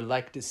 I would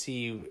like to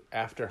see,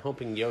 after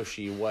humping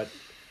Yoshi, what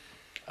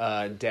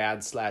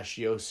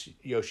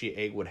Dad/Yoshi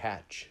egg would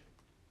hatch.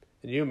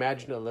 Can you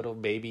imagine a little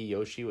baby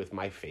Yoshi with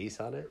my face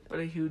on it? But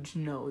a huge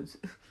nose.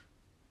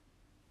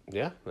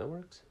 Yeah, that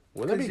works.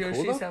 Wouldn't that Because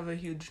be cool, Yoshis though? have a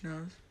huge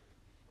nose.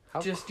 How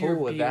just cool your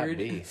would that beard.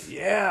 be?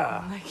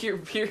 Yeah. Like your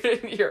beard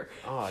and your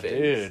Oh, face.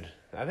 dude.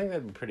 I think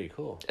that'd be pretty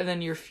cool. And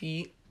then your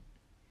feet.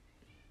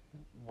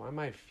 Why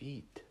my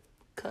feet?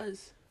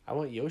 'Cause. I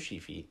want Yoshi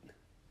feet.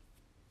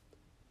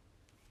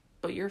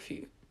 But your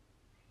feet.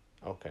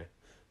 Okay.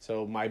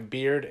 So my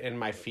beard and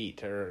my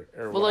feet are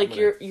Well, what like I'm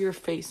gonna- your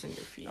face and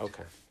your feet.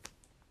 Okay.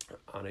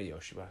 On a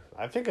Yoshi bar.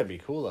 I think it'd be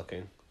cool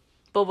looking.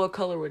 But what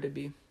color would it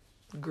be?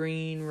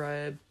 Green,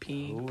 red,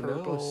 pink, Who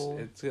purple. knows?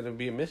 It's gonna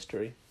be a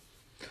mystery.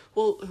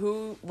 Well,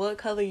 what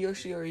color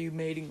Yoshi are you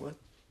mating with?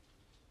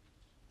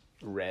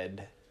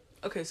 Red.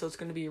 Okay, so it's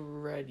gonna be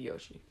red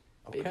Yoshi.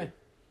 Okay. Baby.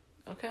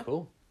 Okay.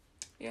 Cool.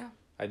 Yeah.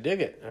 I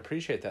dig it. I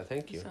appreciate that.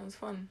 Thank you. Sounds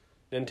fun.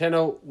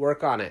 Nintendo,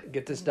 work on it.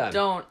 Get this done.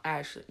 Don't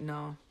actually.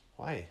 No.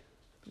 Why?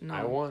 No.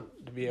 I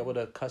want to be able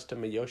to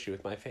custom a Yoshi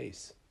with my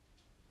face.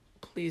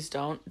 Please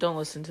don't. Don't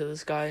listen to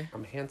this guy.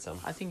 I'm handsome.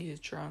 I think he's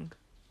drunk.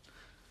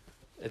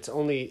 It's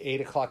only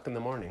 8 o'clock in the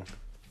morning.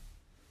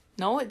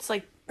 No, it's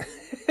like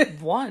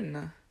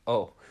 1.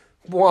 Oh.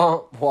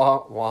 Wah,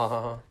 wah,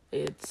 wah.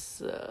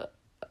 It's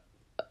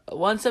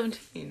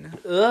 1:17.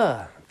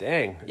 Ugh.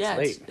 Dang. It's Yeah,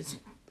 late. it's.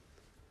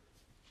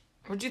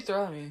 What'd you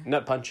throw at me?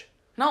 Nut punch.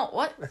 No,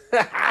 what?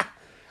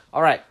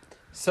 All right.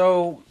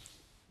 So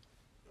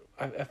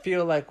I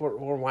feel like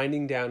we're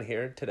winding down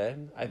here today.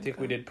 I think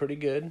we did pretty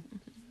good.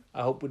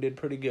 I hope we did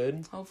pretty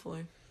good,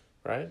 Hopefully.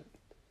 right?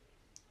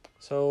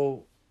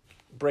 So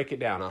break it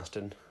down,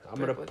 Austin. I'm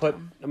Break what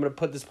gonna down?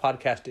 put this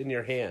podcast in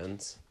your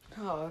hands,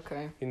 Oh,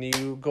 okay. and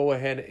you go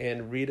ahead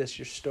and read us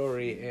your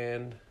story,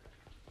 and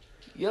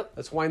Yep.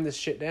 let's wind this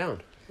shit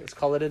down. Let's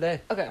call it a day.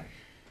 Okay.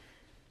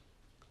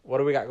 What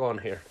do we got going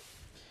here?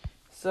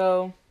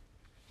 So,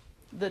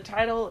 the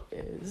title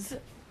is.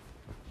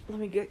 Let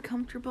me get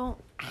comfortable.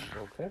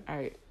 Okay. All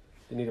right.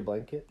 You need a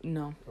blanket?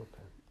 No,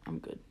 Okay. I'm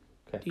good.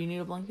 Okay. Do you need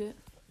a blanket?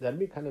 That'd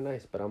be kind of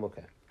nice, but I'm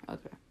okay.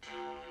 Okay.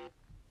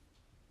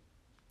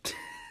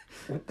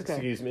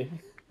 Excuse me.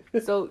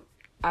 So,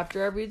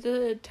 after I read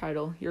the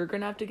title, you're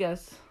gonna have to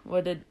guess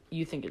what did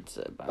you think it's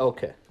about.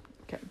 Okay.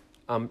 Okay.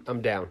 I'm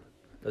down.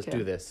 Let's Okay.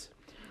 do this.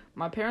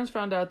 My parents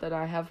found out that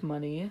I have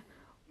money,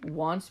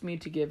 wants me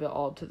to give it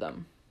all to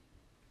them.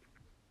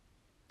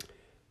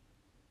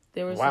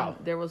 Wow.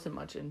 There wasn't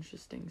much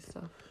interesting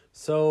stuff.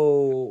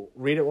 So,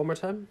 read it one more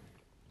time.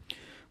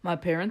 My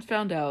parents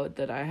found out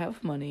that I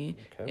have money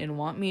Okay. and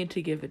want me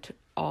to give it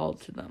all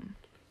to them.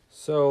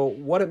 So,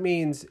 what it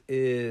means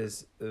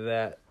is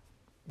that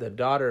the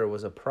daughter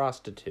was a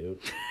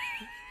prostitute.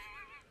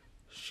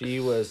 She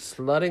was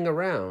slutting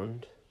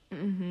around.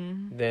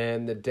 Mm-hmm.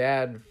 Then the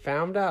dad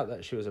found out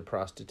that she was a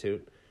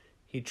prostitute.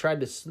 He tried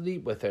to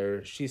sleep with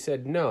her. She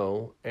said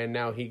no, and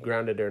now he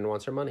grounded her and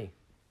wants her money.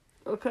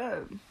 Okay.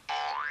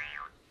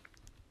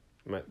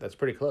 That's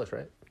pretty close,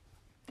 right?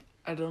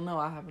 I don't know.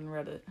 I haven't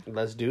read it.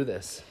 Let's do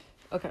this.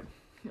 Okay.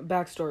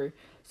 Backstory.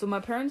 So my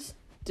parents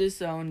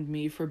disowned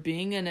me for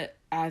being an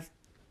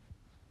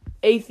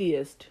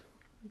atheist.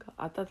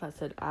 I thought that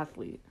said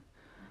athlete.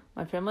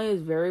 My family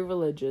is very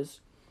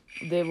religious.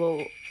 They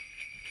will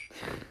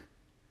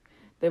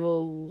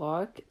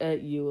look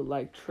at you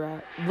like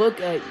trash.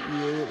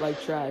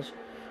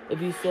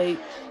 If you say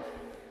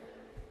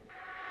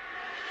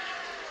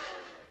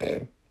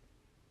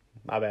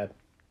My bad.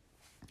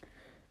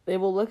 they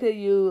will look at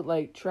you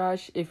like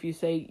trash if you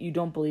say you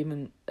don't believe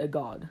in a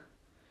god.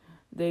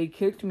 They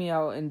kicked me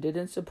out and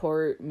didn't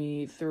support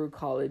me through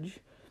college,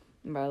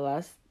 my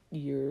last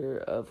year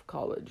of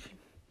college.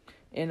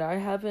 And I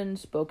haven't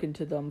spoken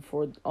to them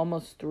for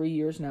almost 3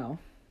 years now.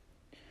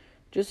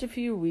 Just a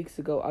few weeks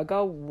ago, I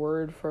got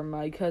word from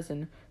my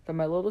cousin that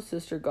my little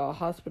sister got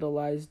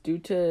hospitalized due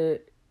to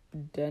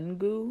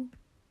dengue.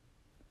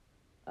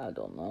 I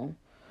don't know.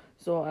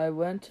 So I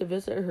went to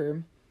visit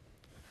her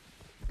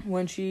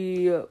when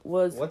she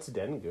was... What's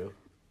dengue?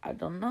 I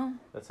don't know.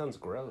 That sounds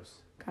gross.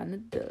 Kind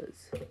of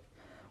does.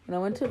 When I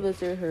went to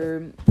visit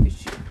her, did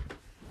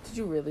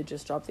you really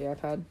just drop the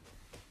iPad?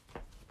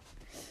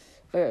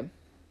 Okay.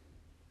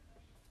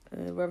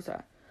 Where was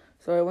I?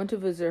 So I went to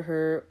visit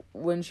her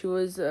when she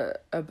was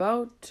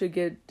about to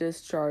get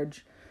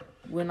discharged.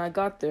 When I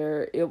got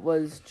there, it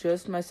was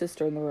just my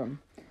sister in the room.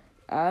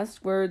 I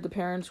asked where the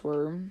parents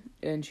were,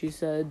 and she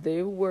said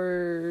they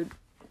were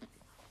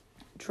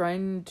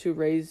trying to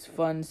raise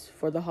funds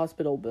for the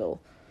hospital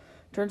bill.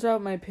 Turns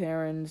out my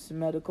parents'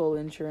 medical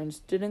insurance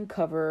didn't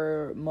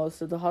cover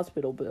most of the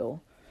hospital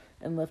bill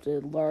and left a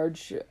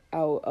large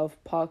out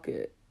of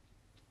pocket.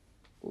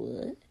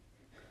 What?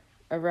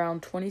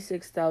 Around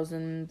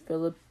 26,000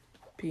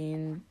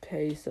 Philippine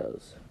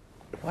pesos.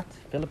 What?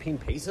 Philippine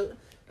peso?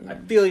 I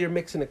feel you're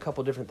mixing a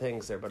couple different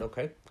things there, but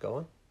okay, go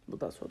on. Well,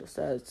 that's what it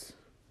says.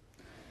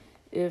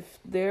 If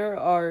there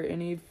are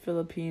any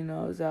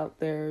Filipinos out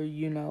there,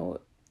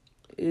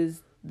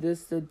 is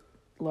this a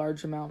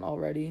large amount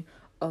already?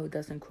 Oh,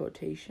 that's in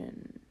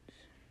quotations.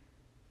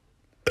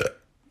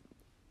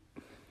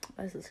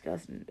 That's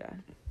disgusting,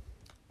 Dad.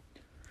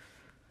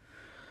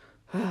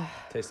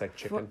 Tastes like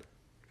chicken.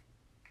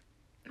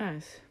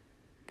 Nice.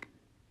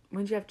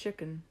 When'd you have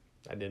chicken?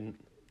 I didn't.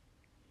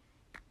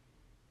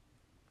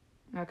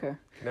 Okay.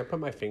 Can I put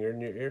my finger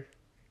in your ear?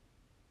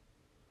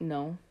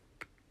 No.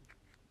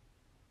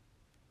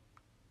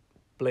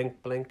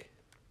 Blink, blink.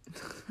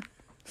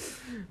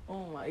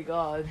 Oh my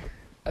god.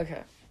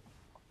 Okay.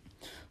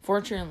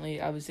 Fortunately,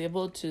 I was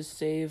able to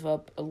save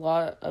up a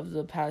lot of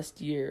the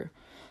past year,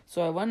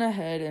 so I went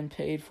ahead and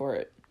paid for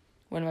it.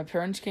 When my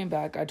parents came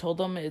back, I told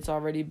them it's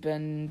already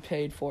been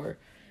paid for,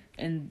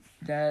 and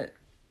that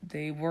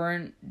they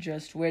weren't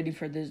just waiting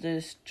for the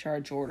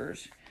discharge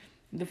orders.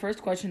 The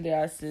first question they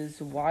asked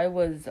is, why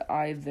was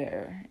I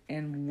there,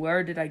 and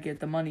where did I get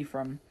the money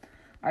from?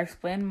 I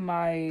explained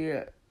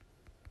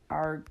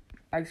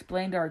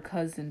our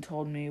cousin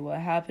told me what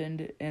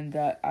happened and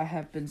that I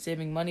have been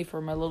saving money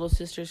for my little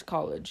sister's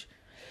college.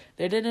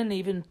 They didn't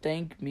even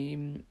thank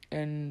me,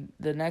 and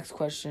the next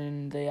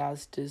question they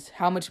asked is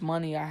how much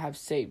money I have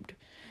saved.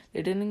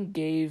 I didn't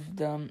give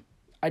them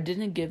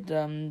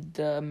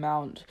the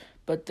amount,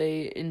 but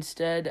they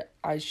instead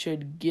I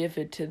should give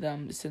it to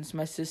them since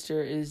my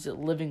sister is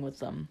living with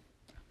them.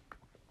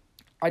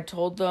 I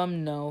told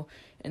them no,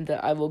 and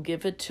that I will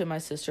give it to my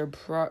sister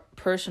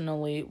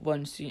personally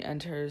once she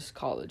enters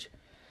college.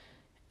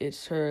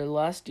 It's her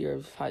last year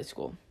of high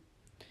school.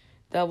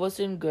 That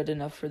wasn't good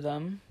enough for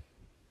them.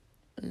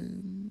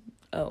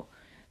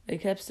 They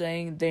kept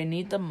saying they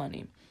need the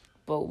money,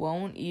 but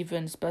won't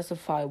even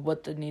specify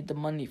what they need the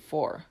money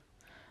for.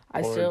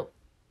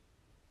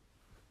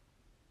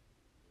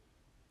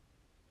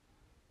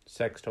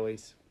 Sex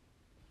toys.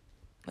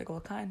 Like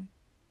what kind?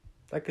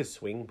 Like a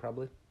swing,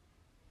 probably.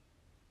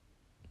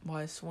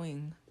 Why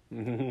swing?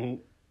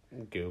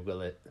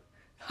 Google it.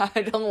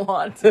 I don't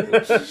want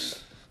to.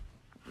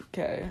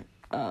 Okay.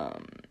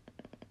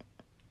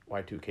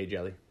 Y2K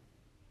jelly.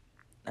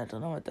 I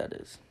don't know what that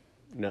is.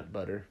 Nut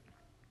butter.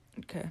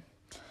 Okay.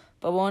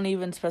 But won't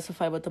even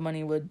specify what the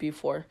money would be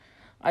for.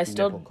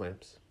 Nipple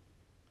clamps.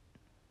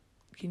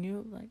 Can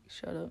you,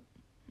 shut up?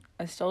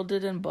 I still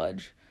didn't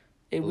budge.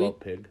 Little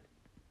pig.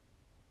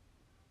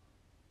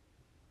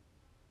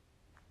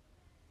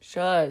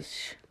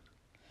 Shush.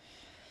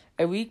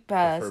 A week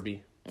passed. A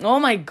Furby. Oh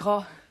my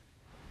god.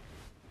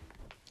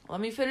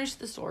 Let me finish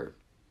the story.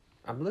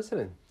 I'm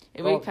listening.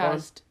 A week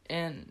passed,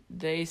 and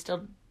they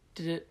still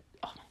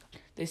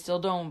they still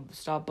don't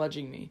stop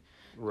budging me.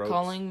 Ropes.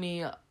 Calling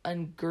me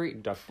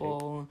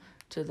ungrateful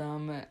to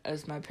them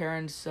as my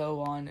parents, so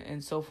on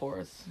and so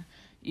forth.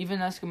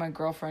 Even asking my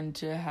girlfriend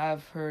to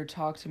have her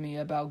talk to me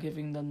about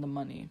giving them the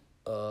money.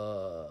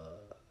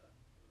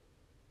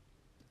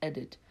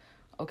 Edit.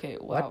 Okay,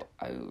 wow. What?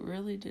 I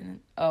really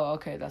didn't... Oh,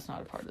 okay, that's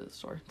not a part of the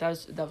story. That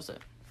was it.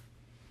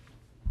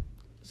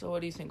 So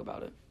what do you think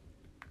about it?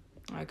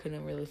 I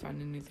couldn't really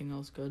find anything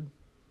else good.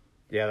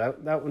 Yeah,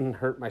 that one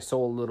hurt my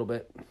soul a little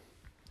bit.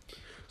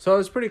 So it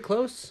was pretty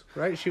close,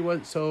 right?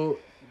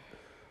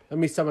 Let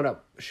me sum it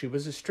up. She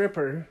was a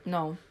stripper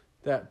No.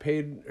 that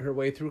paid her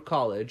way through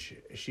college.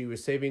 She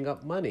was saving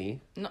up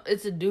money. No,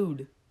 it's a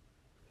dude.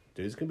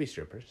 Dudes can be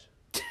strippers.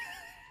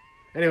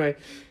 Anyway,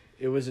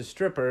 it was a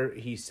stripper.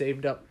 He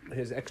saved up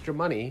his extra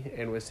money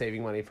and was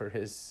saving money for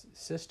his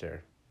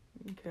sister.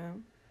 Okay.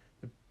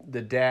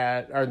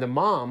 The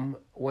mom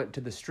went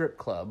to the strip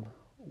club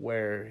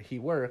where he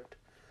worked,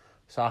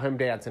 saw him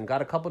dancing,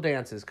 got a couple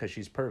dances because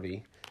she's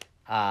pervy,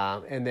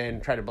 and then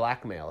tried to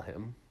blackmail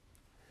him.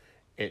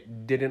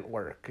 It didn't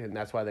work, and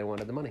that's why they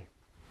wanted the money.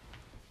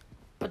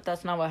 But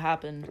that's not what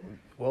happened.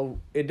 Well,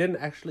 it didn't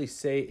actually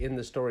say in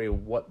the story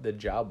what the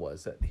job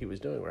was that he was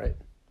doing, right?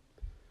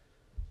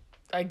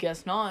 I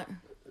guess not.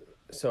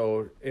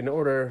 So in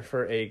order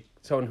for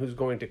someone who's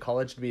going to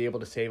college to be able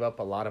to save up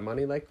a lot of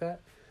money like that,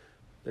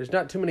 there's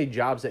not too many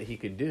jobs that he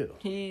could do.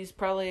 He's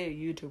probably a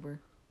YouTuber.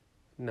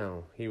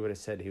 No, he would have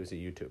said he was a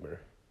YouTuber.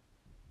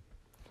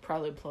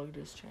 Probably plugged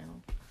his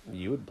channel.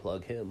 You would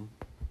plug him.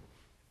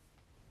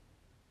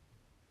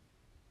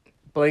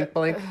 Blink,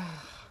 blink.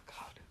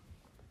 God.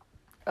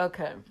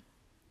 Okay.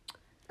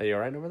 Are you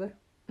alright over there?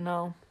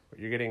 No.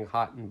 You're getting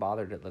hot and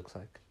bothered, it looks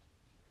like.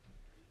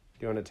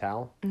 Do you want a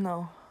towel?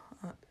 No.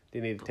 Do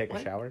you need to take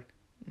a shower?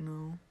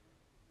 No.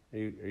 Are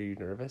you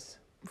nervous?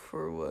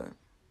 For what?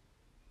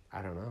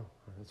 I don't know.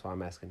 That's why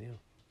I'm asking you.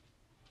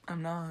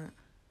 I'm not.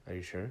 Are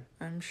you sure?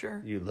 I'm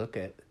sure. You look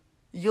it.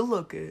 You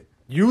look it.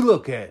 You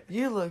look it.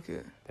 You look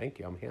it. Thank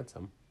you. I'm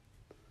handsome.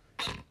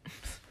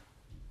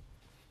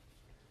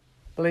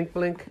 Blink,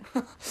 blink.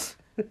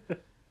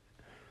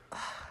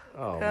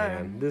 Oh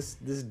man, this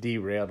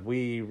derailed.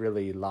 We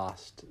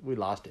lost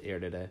air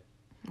today.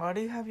 Why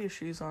do you have your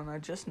shoes on? I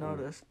just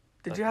noticed.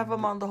 Did you have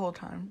them on the whole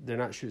time? They're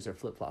not shoes, they're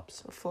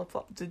flip-flops.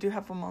 Flip-flop. Did you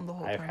have them on the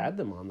whole time? I've had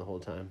them on the whole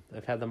time.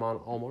 I've had them on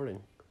all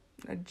morning.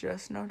 I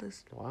just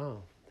noticed.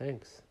 Wow,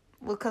 thanks.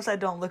 Well, because I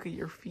don't look at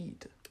your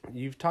feet.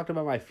 You've talked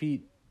about my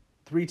feet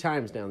 3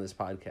 times now in this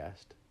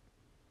podcast.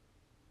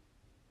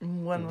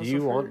 When Do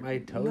you want my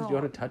toes? No, Do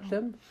you want to touch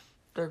them?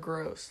 They're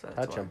gross. That's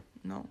Touch why. them.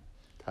 No.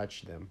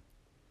 Touch them.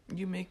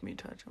 You make me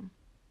touch them.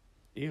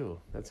 Ew,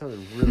 that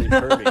sounds really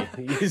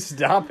pervy. You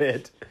stop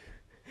it.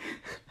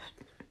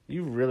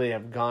 You really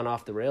have gone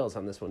off the rails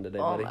on this one today,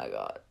 Oh buddy. my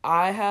god.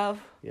 I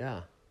have.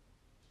 Yeah.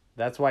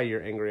 That's why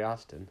you're Angry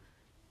Austin.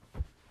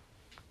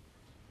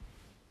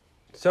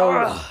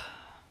 So,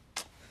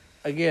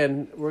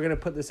 again, we're going to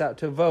put this out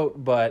to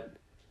vote, but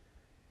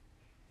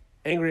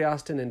Angry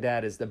Austin and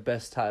Dad is the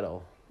best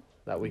title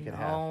that we could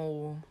have.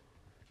 No.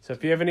 So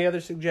if you have any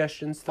other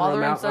suggestions, throw Father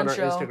them and out on Son our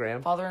Show.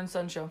 Instagram. Father and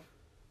Son Show.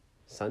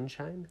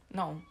 Sunshine?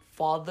 No.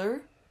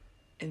 Father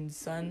and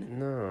Son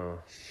No.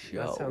 Show.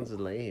 That sounds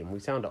lame. We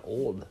sound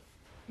old.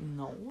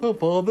 No. The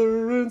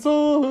Father and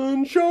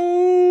Son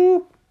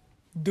Show.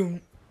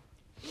 Doom.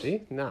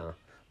 See? Nah.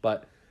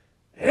 But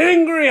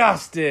Angry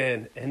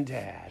Austin and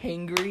Dad.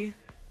 Hangry?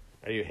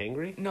 Are you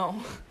hangry? No.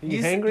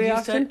 You hangry,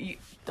 Austin?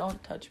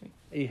 Don't touch me.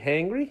 Are you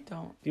hangry?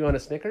 Don't. Do you want a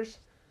Snickers?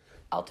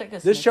 I'll take a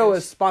This show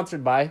Snickers. is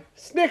sponsored by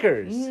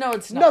Snickers. No,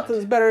 it's not.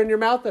 Nothing's better in your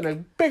mouth than a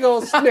big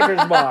old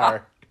Snickers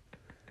bar.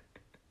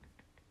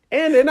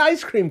 And in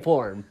ice cream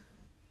form.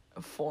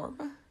 A form.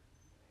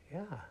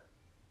 Yeah.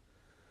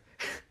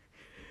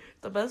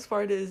 The best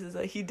part is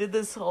that he did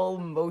this whole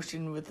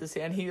motion with his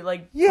hand. He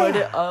like Yeah. put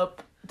it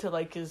up to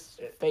like his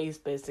face,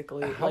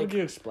 basically. How like would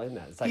you explain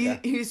that? It's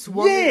like he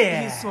swung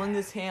Yeah. he swung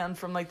his hand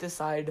from like the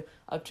side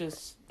up to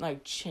his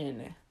like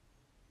chin,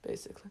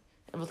 basically,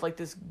 and with like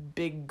this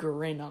big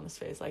grin on his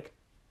face. Like,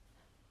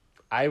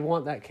 I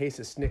want that case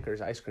of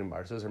Snickers ice cream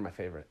bars. Those are my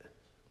favorite.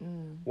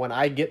 Mm. When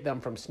I get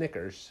them from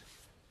Snickers,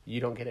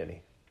 you don't get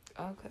any.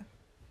 okay,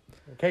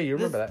 Okay, you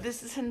remember that.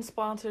 this isn't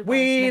sponsored. by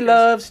We Snickers.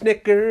 love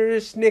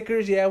Snickers,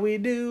 Snickers, yeah we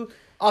do.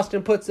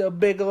 Austin puts a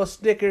big ol'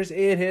 Snickers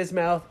in his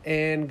mouth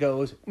and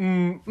goes,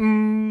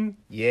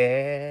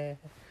 yeah.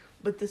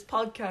 But this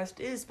podcast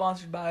is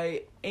sponsored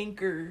by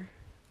Anchor.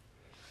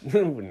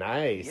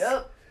 Nice.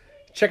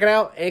 Check it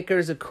out. Anchor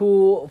is a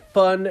cool,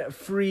 fun,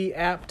 free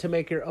app to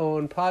make your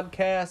own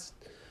podcast.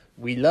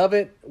 We love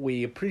it.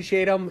 We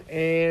appreciate them.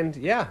 And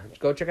yeah,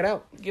 go check it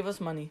out. Give us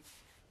money.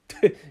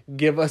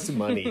 Give us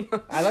money.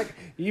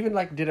 You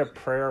even did a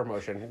prayer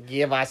motion.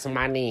 Give us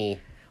money.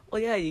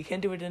 Well, yeah, you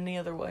can't do it any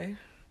other way.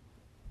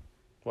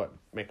 What,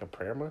 make a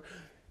prayer motion?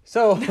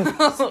 So,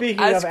 speaking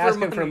of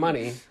asking for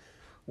money,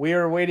 we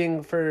were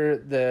waiting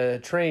for the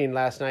train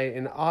last night,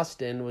 and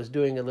Austin was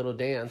doing a little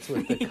dance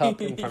with the cup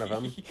in front of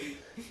him.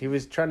 He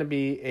was trying to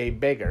be a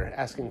beggar,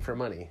 asking for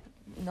money.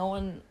 No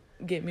one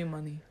gave me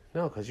money.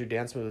 No, because your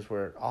dance moves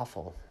were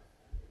awful.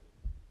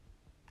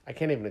 I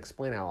can't even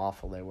explain how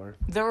awful they were.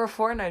 There were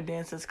Fortnite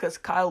dances because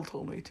Kyle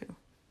told me to.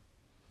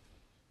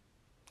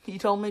 He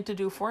told me to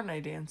do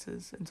Fortnite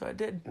dances, and so I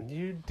did.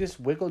 You just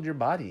wiggled your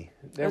body.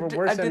 They were I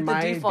worse did than the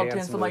my default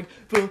dance dance. I'm move. like,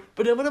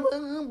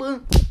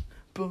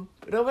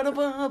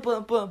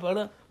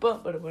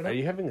 Are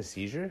you having a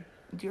seizure?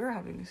 You're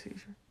having a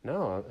seizure.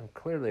 No, I'm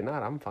clearly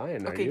not. I'm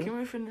fine. Are Okay, you? can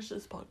we finish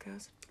this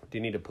podcast? Do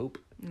you need a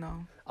poop?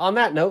 No. On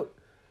that note,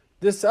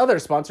 this other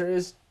sponsor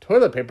is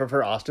toilet paper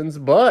for Austin's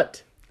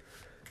butt.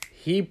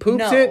 He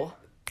poops it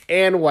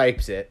and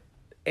wipes it.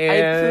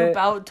 And I poop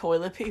out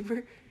toilet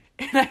paper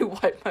and I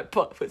wipe my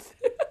butt with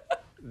it.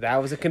 that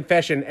was a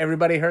confession.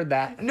 Everybody heard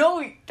that.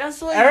 No,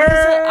 that's what you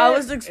said. I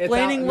was It's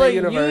explaining out in what the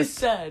you universe.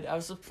 said. I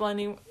was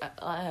explaining what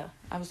you said.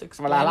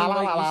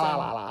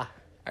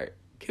 Alright,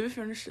 can we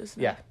finish this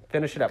now? Yeah,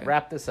 finish it up. Okay.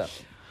 Wrap this up.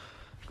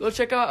 Go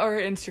check out our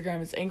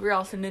Instagram. It's Angry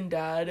Austin and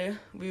Dad.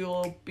 We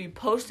will be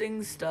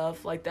posting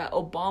stuff like that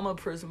Obama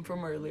prism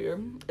from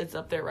earlier. It's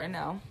up there right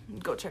now.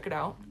 Go check it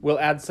out. We'll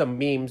add some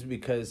memes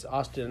because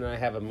Austin and I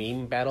have a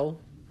meme battle.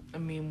 A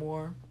meme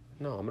war.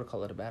 No, I'm going to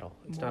call it a battle.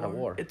 It's not a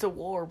war. It's a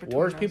war between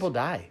Wars, us. people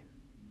die.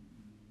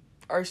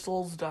 Our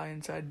souls die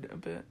inside a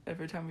bit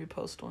every time we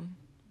post one.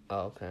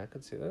 Oh, okay. I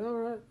could see that. All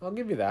right. I'll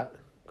give you that.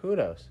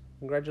 Kudos. I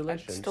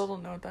Congratulations. still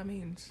don't know what that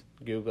means.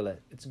 Google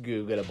it. It's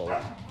Googleable.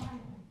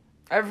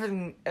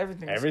 Everything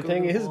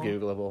Is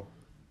Googleable.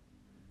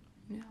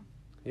 Yeah.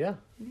 Yeah.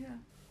 Yeah.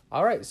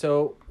 All right.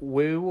 So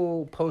we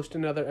will post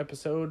another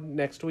episode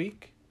next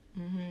week.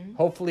 Mm-hmm.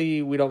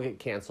 Hopefully we don't get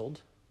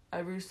canceled.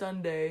 Every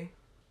Sunday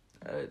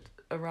at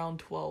around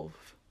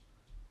 12.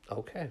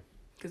 Okay.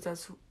 Because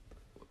that's...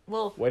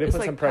 Well, Way to it's put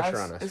like some pressure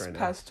past, on us it's right now.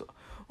 past,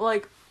 well,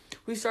 like,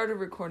 we started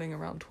recording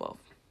around 12.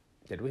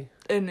 Did we?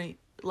 And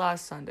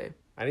last Sunday.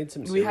 I need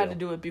some cereal. We had to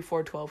do it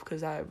before 12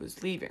 because I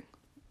was leaving.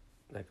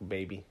 Like a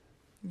baby.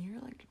 You're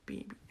like a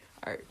baby.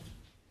 All right.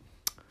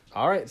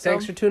 All right.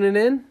 Thanks for tuning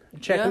in,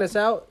 checking Yeah. us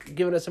out,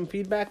 giving us some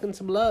feedback and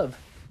some love.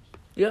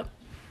 Yep.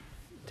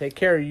 Take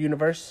care,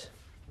 universe.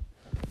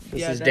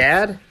 This Yeah, is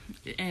that's-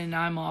 Dad. And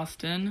I'm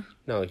Austin.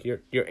 No,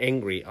 you're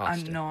angry,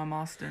 Austin. I'm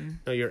Austin.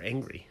 No, you're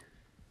angry.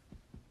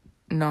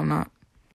 No, I'm not.